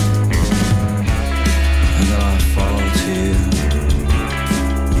 and then I fall to you.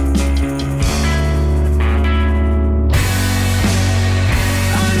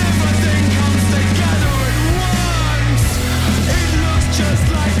 And everything comes together at once. It looks just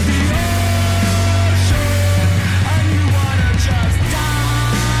like the ocean, and you wanna just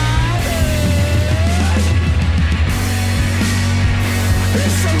dive in.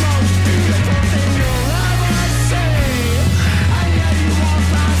 It's the most beautiful thing you'll ever see, and yet you walk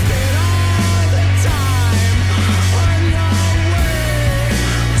past it all the time on your way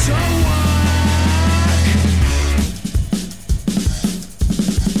to work.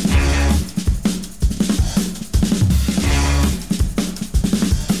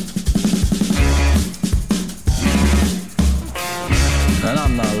 And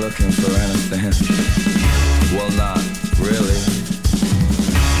I'm not looking for anything. Well, not really.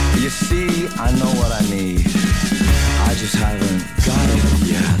 You see, I know what I need. I just haven't got it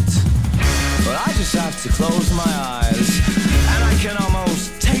yet. But I just have to close my eyes, and I can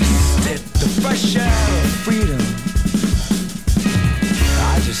almost taste it, the fresh air of freedom.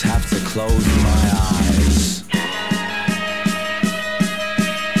 I just have to close my eyes.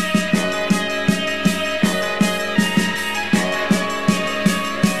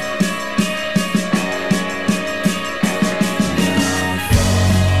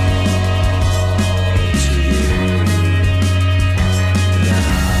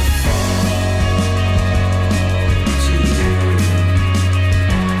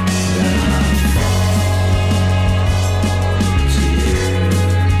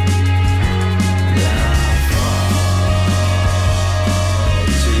 Then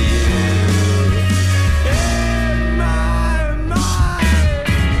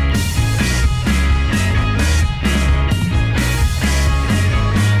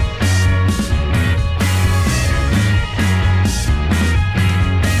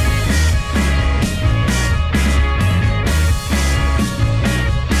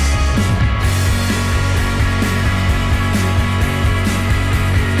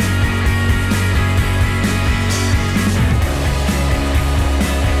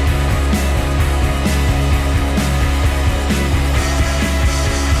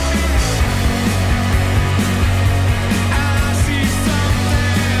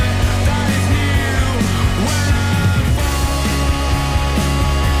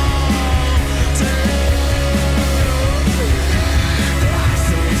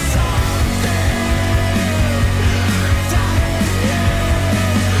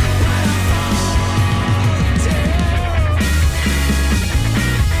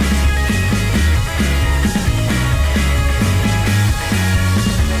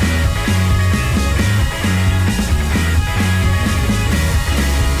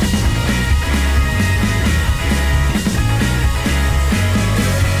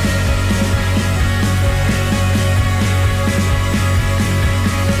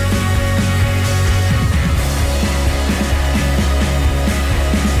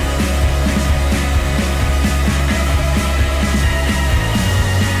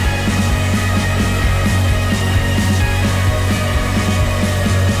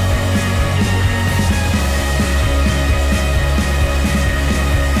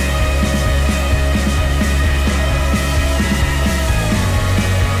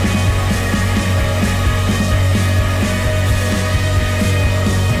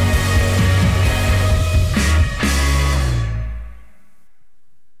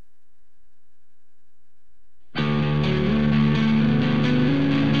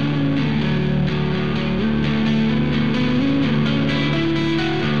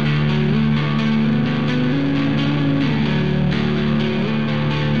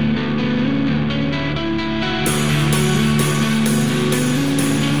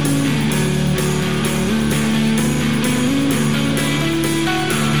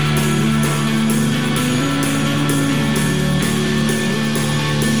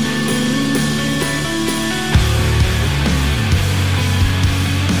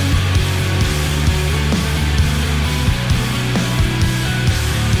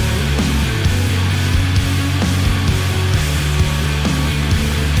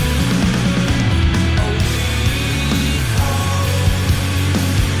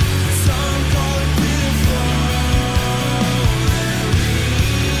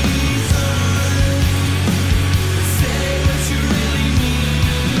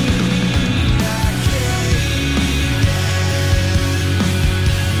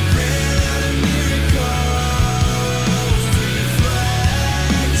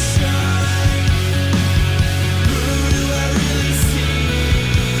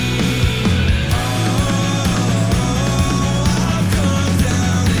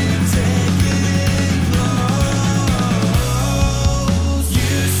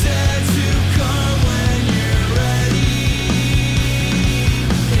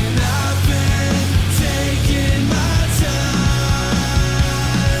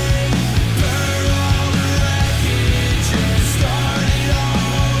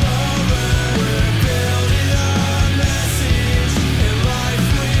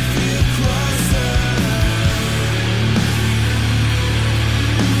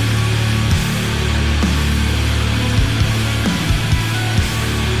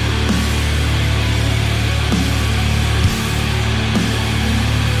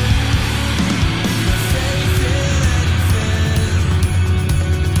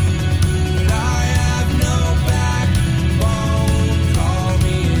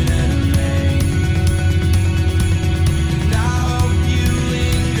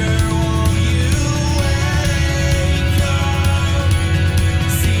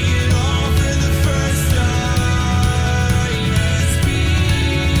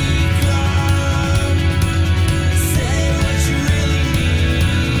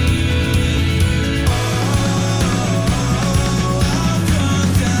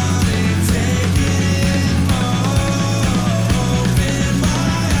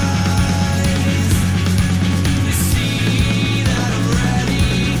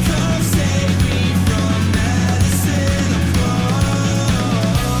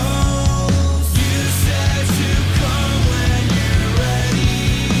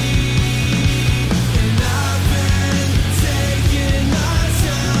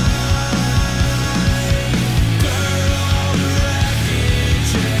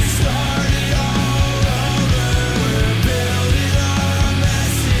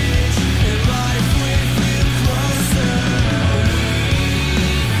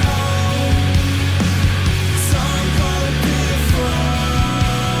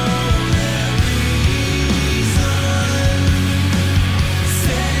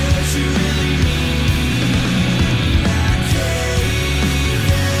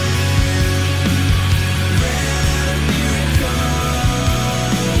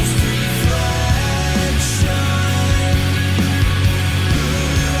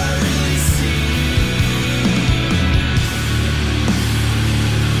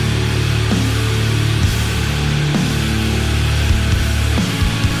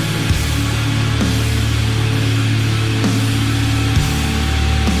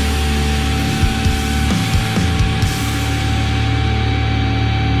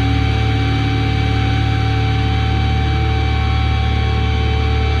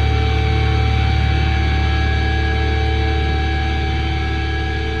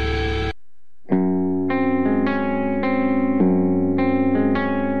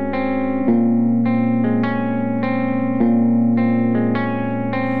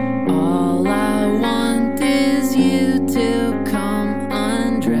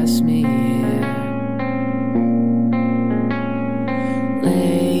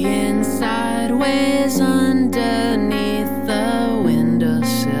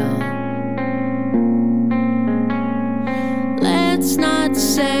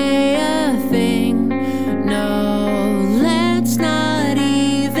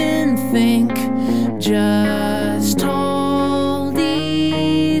just hold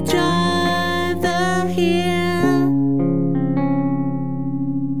each other here.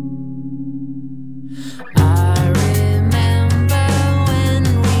 I remember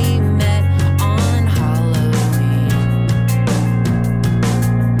when we met on Halloween.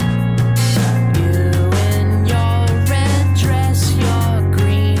 You in your red dress, your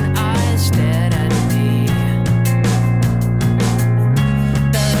green eyes stared at me.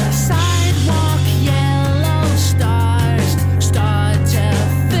 The sidewalk yellow stars start to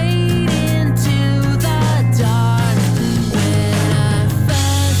fade into the dark. When I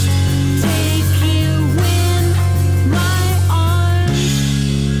first take you in my arms,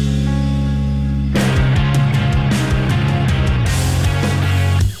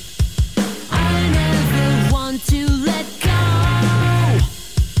 I never want to let go.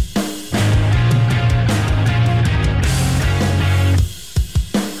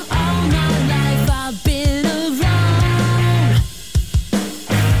 All my life I've been alone.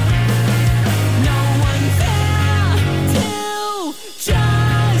 No one there to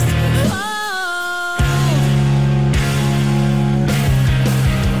just hold.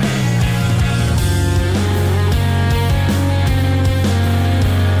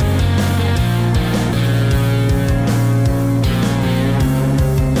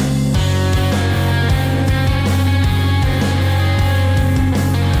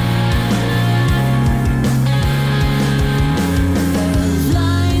 The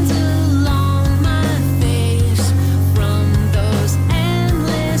lines along my face from those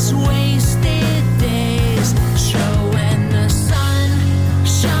endless wasted days show when the sun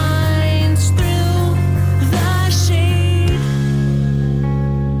shines through the shade.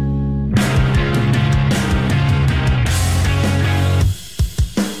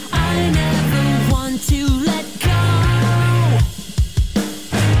 I never want to let go.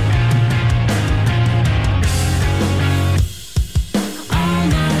 All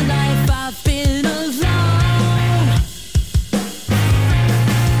my life I've been alone.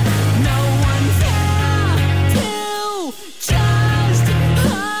 No one there to just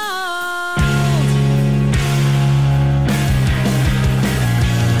hold.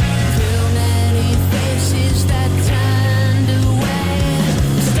 Too many faces that turned away.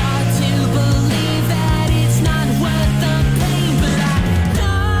 Start to believe that it's not worth the pain, but I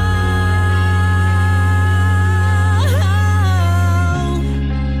know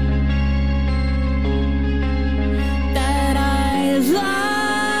that I love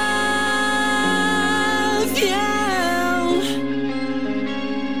you.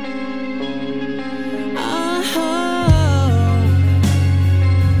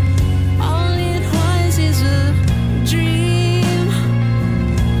 All it was is a dream.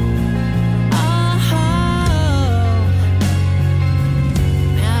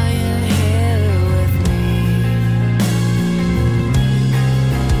 Now you're here with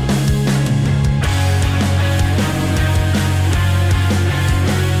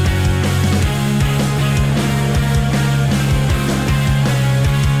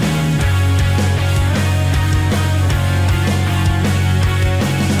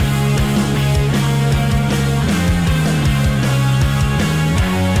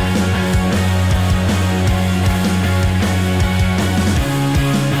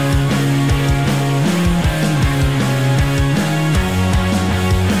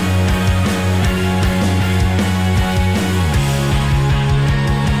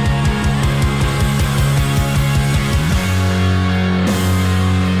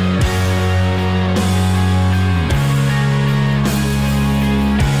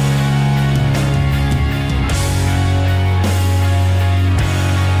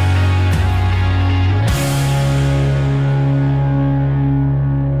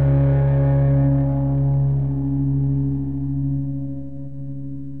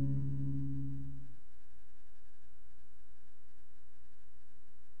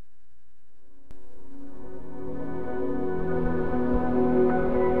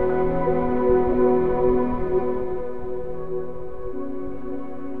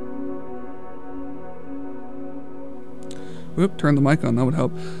Whoop, turn the mic on, that would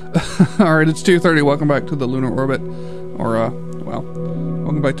help. Alright, it's 2:30. Welcome back to the Lunar Orbit.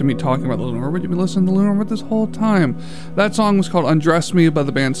 Welcome back to me talking about the Lunar Orbit. You've been listening to the Lunar Orbit this whole time. That song was called Undress Me by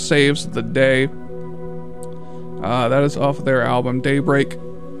the band Saves the Day. That is off their album Daybreak.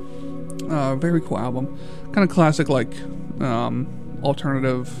 Very cool album. Kind of classic, like,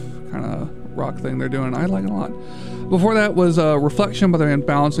 alternative kind of rock thing they're doing. I like it a lot. Before that was Reflection by the band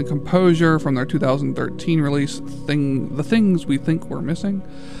Balance and Composure from their 2013 release, The Things We Think We're Missing.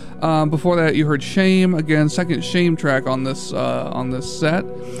 Before that, you heard Shame, again, second Shame track on this set.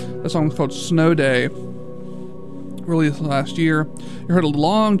 The song is called Snow Day, released last year. You heard a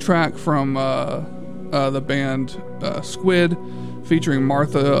long track from the band Squid, featuring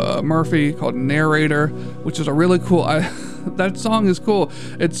Martha Murphy, called Narrator, which is a really cool. That song is cool.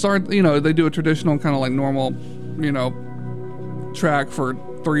 It starts, they do a traditional kind of like normal, track for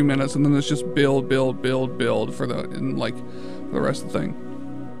 3 minutes, and then it's just build for the rest of the thing.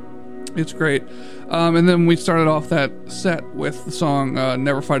 It's great. And then we started off that set with the song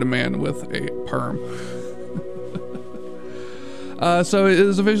Never Fight a Man with a Perm. So it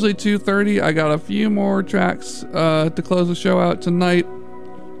is officially 2:30. I got a few more tracks to close the show out tonight.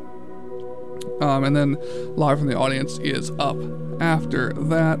 And then Live from the Audience is up after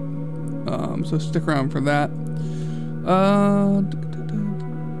that. So stick around for that.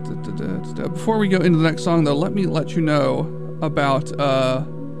 Before we go into the next song, though, let me let you know about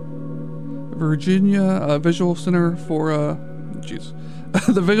Virginia Visual Center for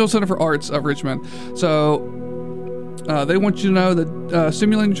the Visual Center for Arts of Richmond. So they want you to know that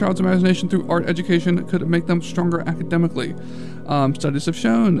stimulating a child's imagination through art education could make them stronger academically. Studies have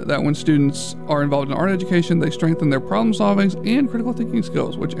shown that when students are involved in art education, they strengthen their problem solving and critical thinking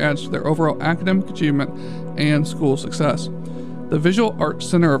skills, which adds to their overall academic achievement and school success. The Visual Arts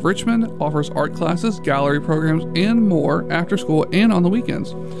Center of Richmond offers art classes, gallery programs, and more after school and on the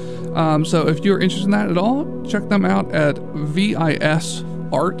weekends. So if you're interested in that at all, check them out at visarts.org.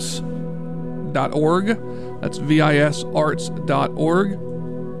 That's visarts.org.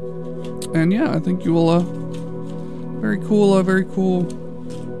 And yeah, I think you will, very cool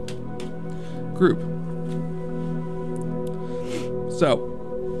group. So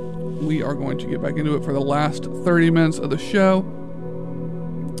we are going to get back into it for the last 30 minutes of the show.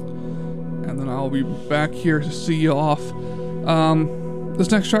 And then I'll be back here to see you off. This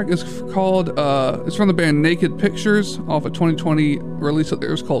next track is called, it's from the band Naked Pictures off a 2020 release that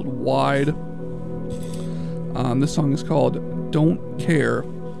theirs called Wide. This song is called Don't Care.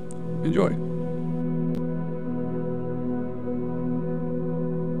 Enjoy.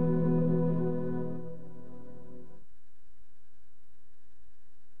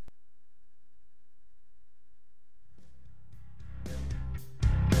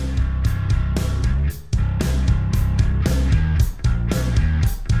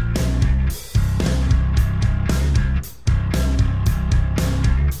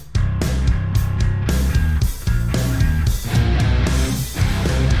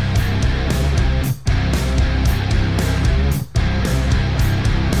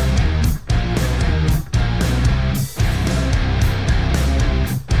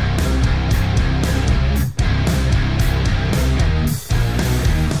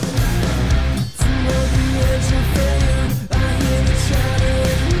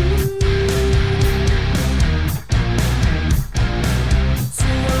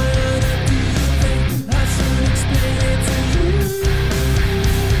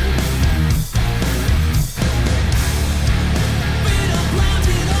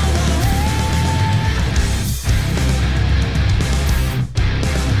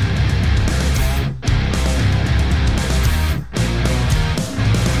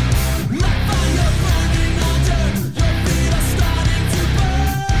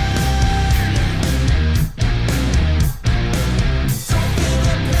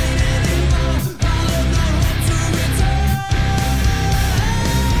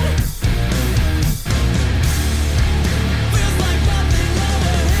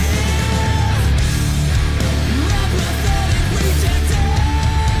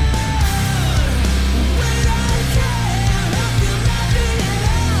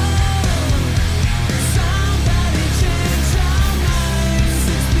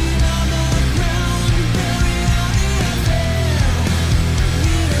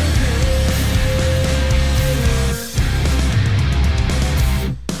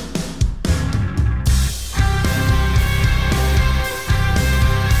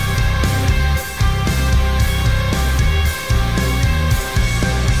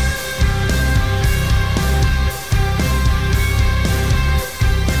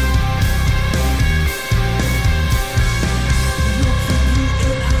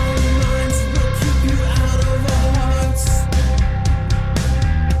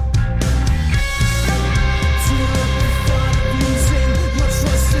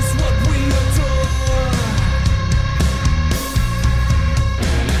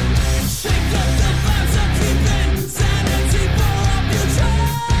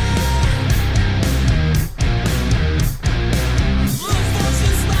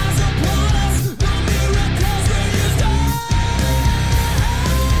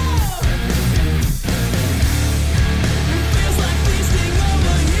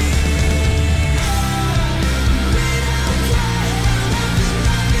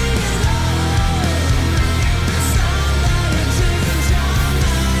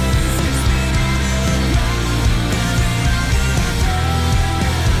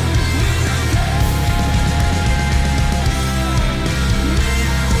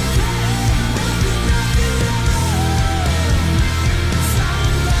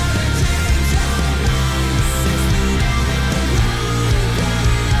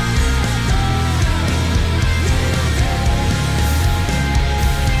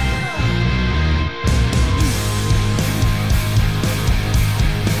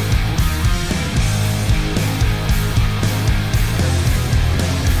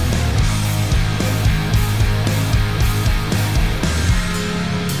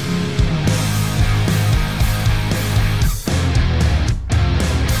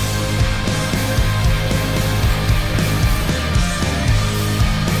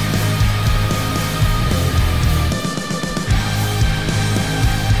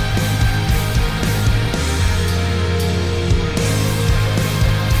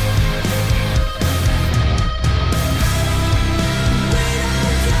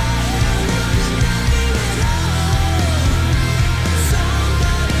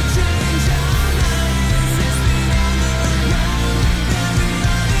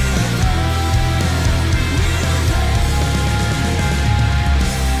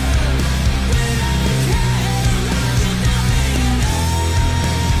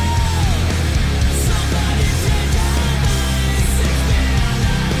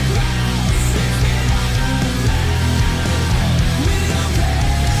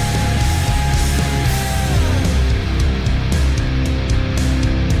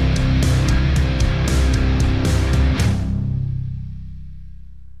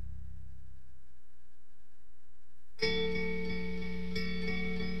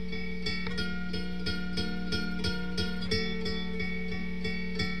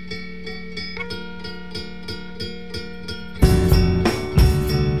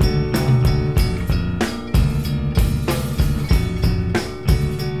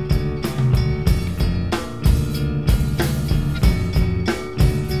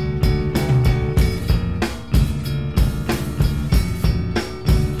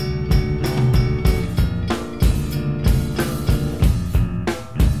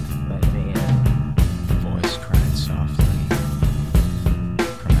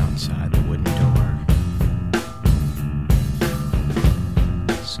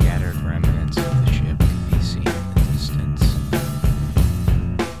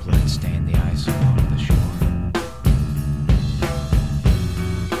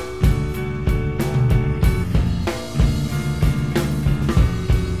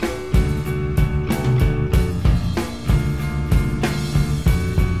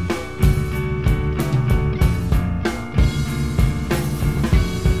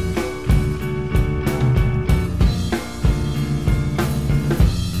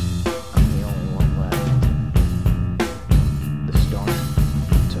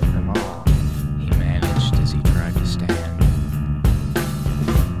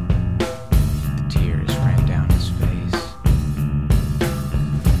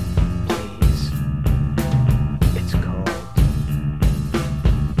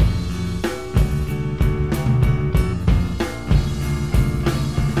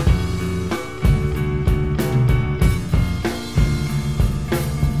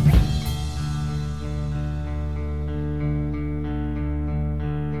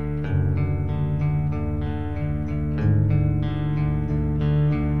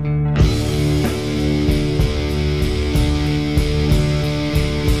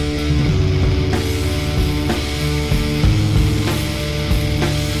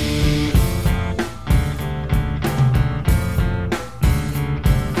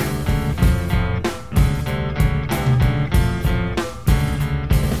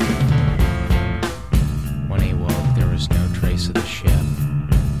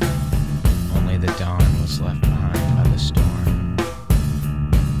 left behind by the storm.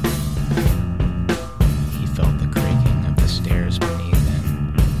 He felt the creaking of the stairs beneath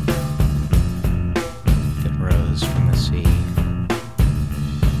him that rose from the sea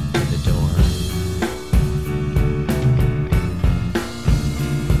to the door.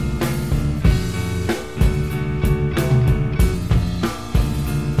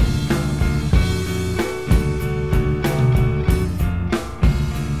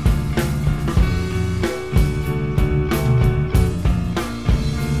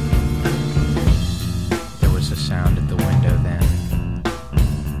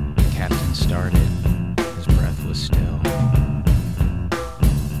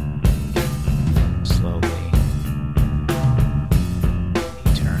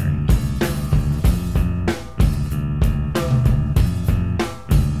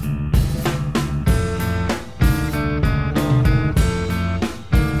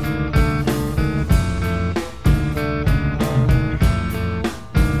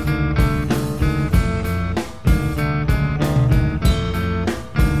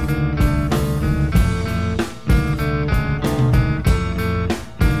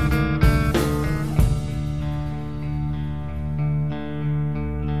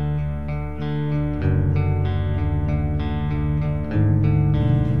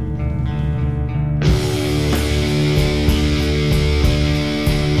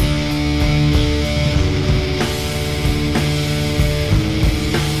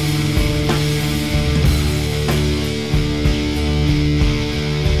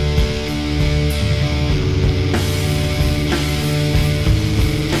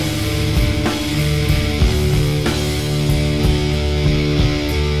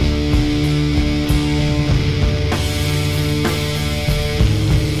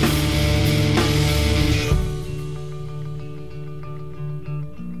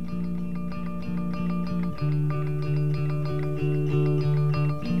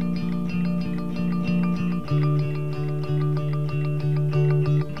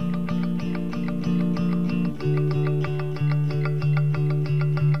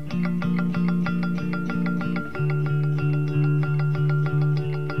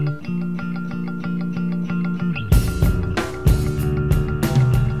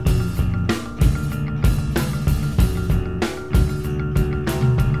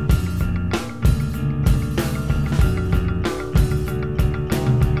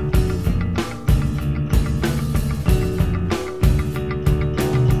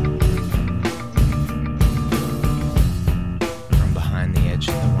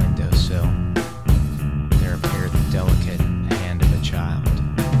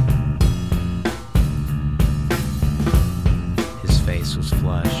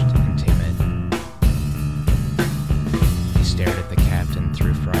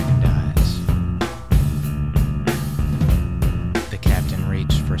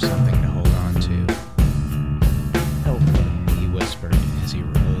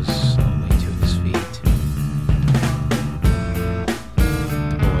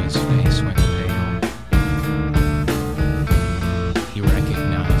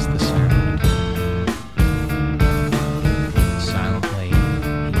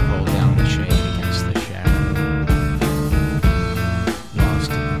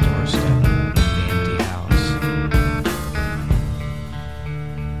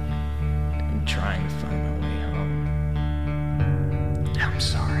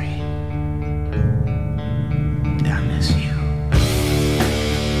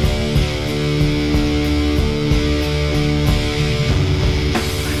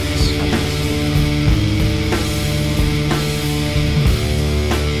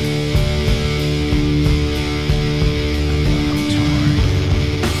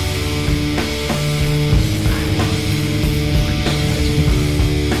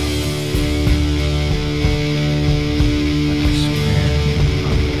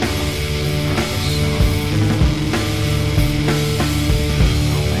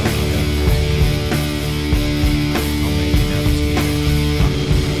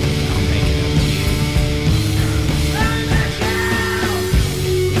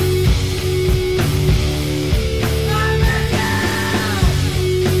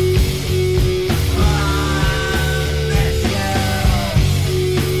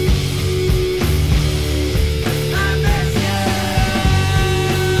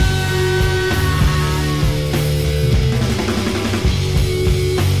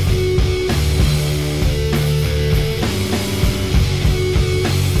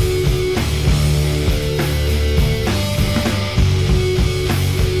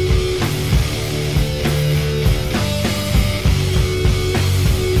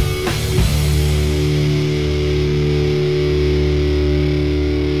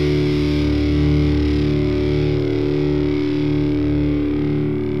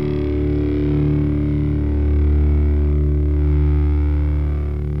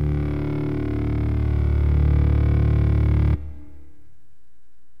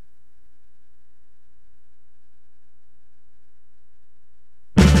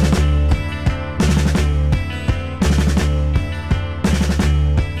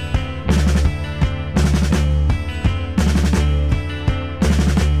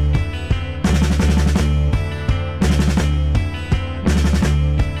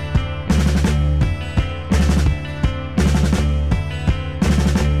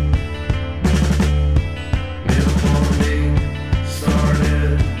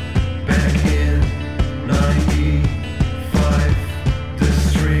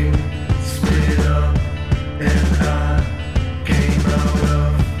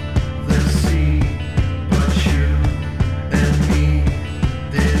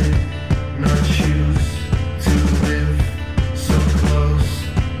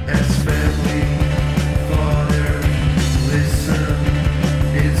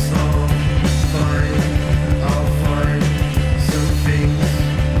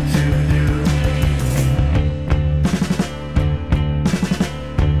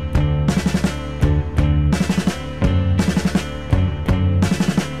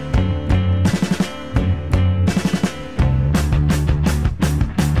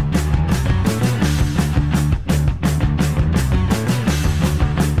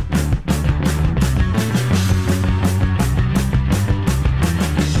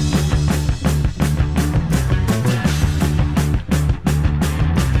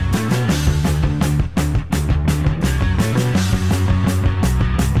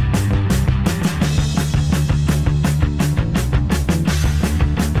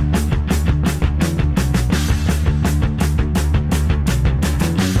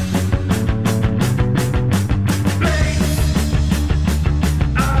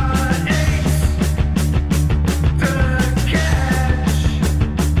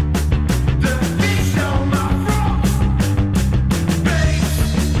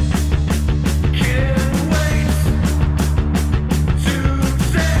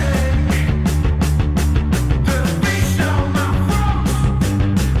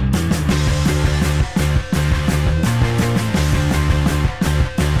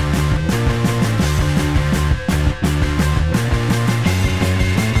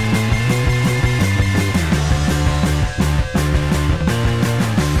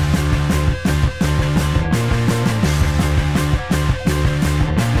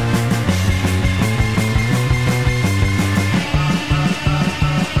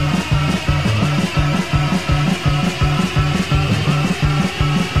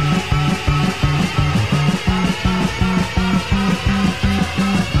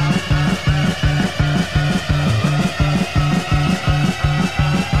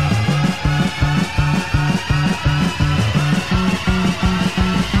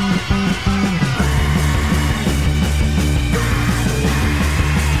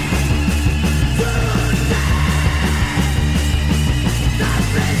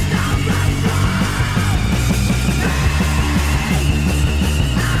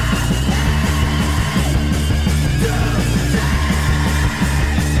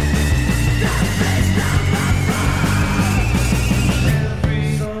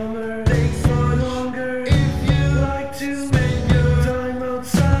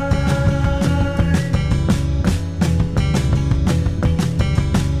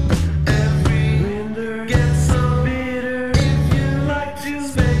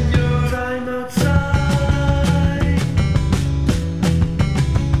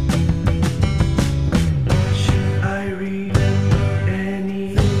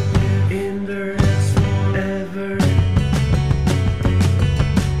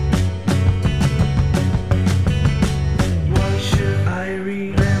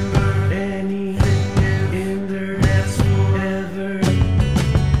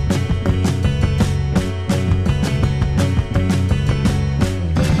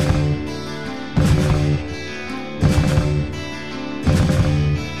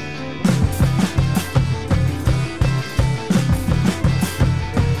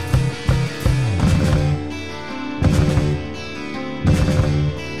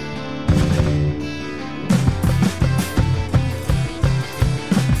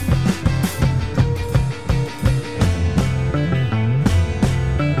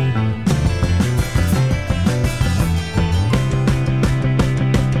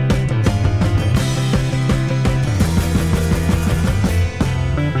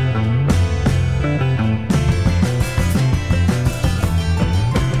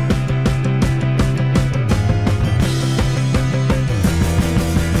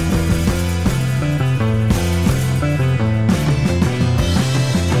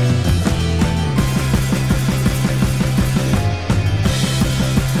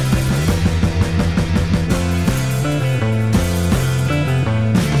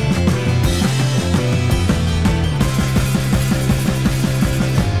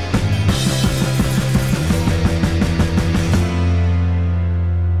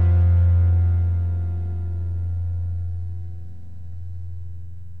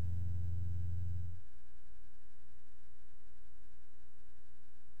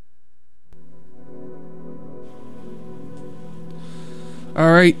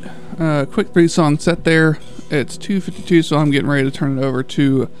 All right, quick 3-song set there. It's 2:52, so I'm getting ready to turn it over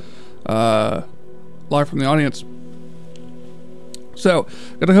to Live from the Audience. So,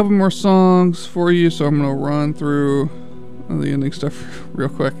 got a couple more songs for you, so I'm going to run through the ending stuff real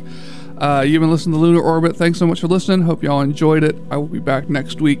quick. You've been listening to Lunar Orbit. Thanks so much for listening. Hope y'all enjoyed it. I will be back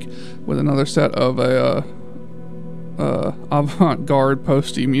next week with another set of avant-garde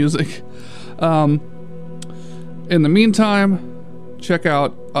posty music. In the meantime, check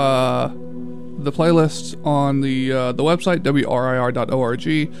out the playlists on the website,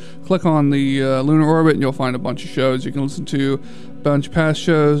 WRIR.org. Click on the Lunar Orbit and you'll find a bunch of shows you can listen to, a bunch of past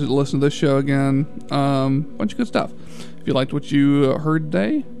shows, listen to this show again, bunch of good stuff. If you liked what you heard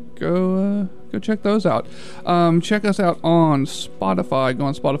today, go check those out. Check us out on Spotify. Go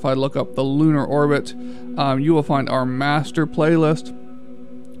on Spotify, look up the Lunar Orbit. You will find our master playlist.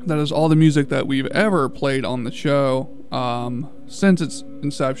 That is all the music that we've ever played on the show since its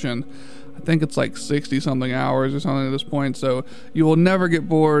inception. I think it's like 60-something hours or something at this point, so you will never get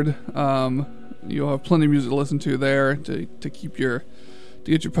bored. You'll have plenty of music to listen to there to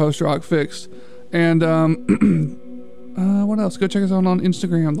get your post-rock fixed. And what else? Go check us out on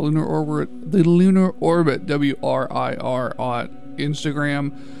Instagram, the Lunar Orbit, WRIR on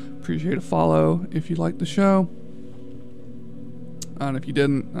Instagram. Appreciate a follow if you like the show. And if you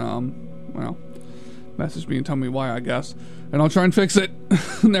didn't, well, message me and tell me why, I guess. And I'll try and fix it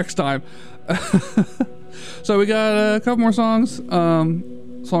next time. So we got a couple more songs.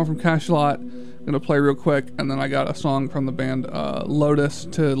 Song from Cashlot. I'm going to play real quick. And then I got a song from the band Lotus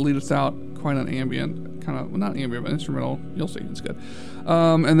to lead us out. Quite an ambient, kind of, well, not ambient, but instrumental. You'll see, it's good.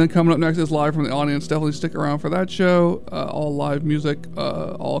 And then coming up next is Live from the Audience. Definitely stick around for that show. All live music,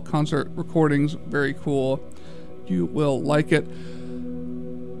 all concert recordings. Very cool. You will like it.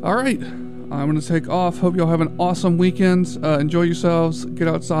 All right, I'm going to take off. Hope y'all have an awesome weekend. Enjoy yourselves. Get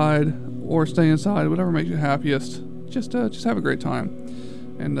outside or stay inside, whatever makes you happiest. Just have a great time.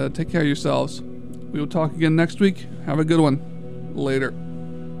 And take care of yourselves. We will talk again next week. Have a good one. Later.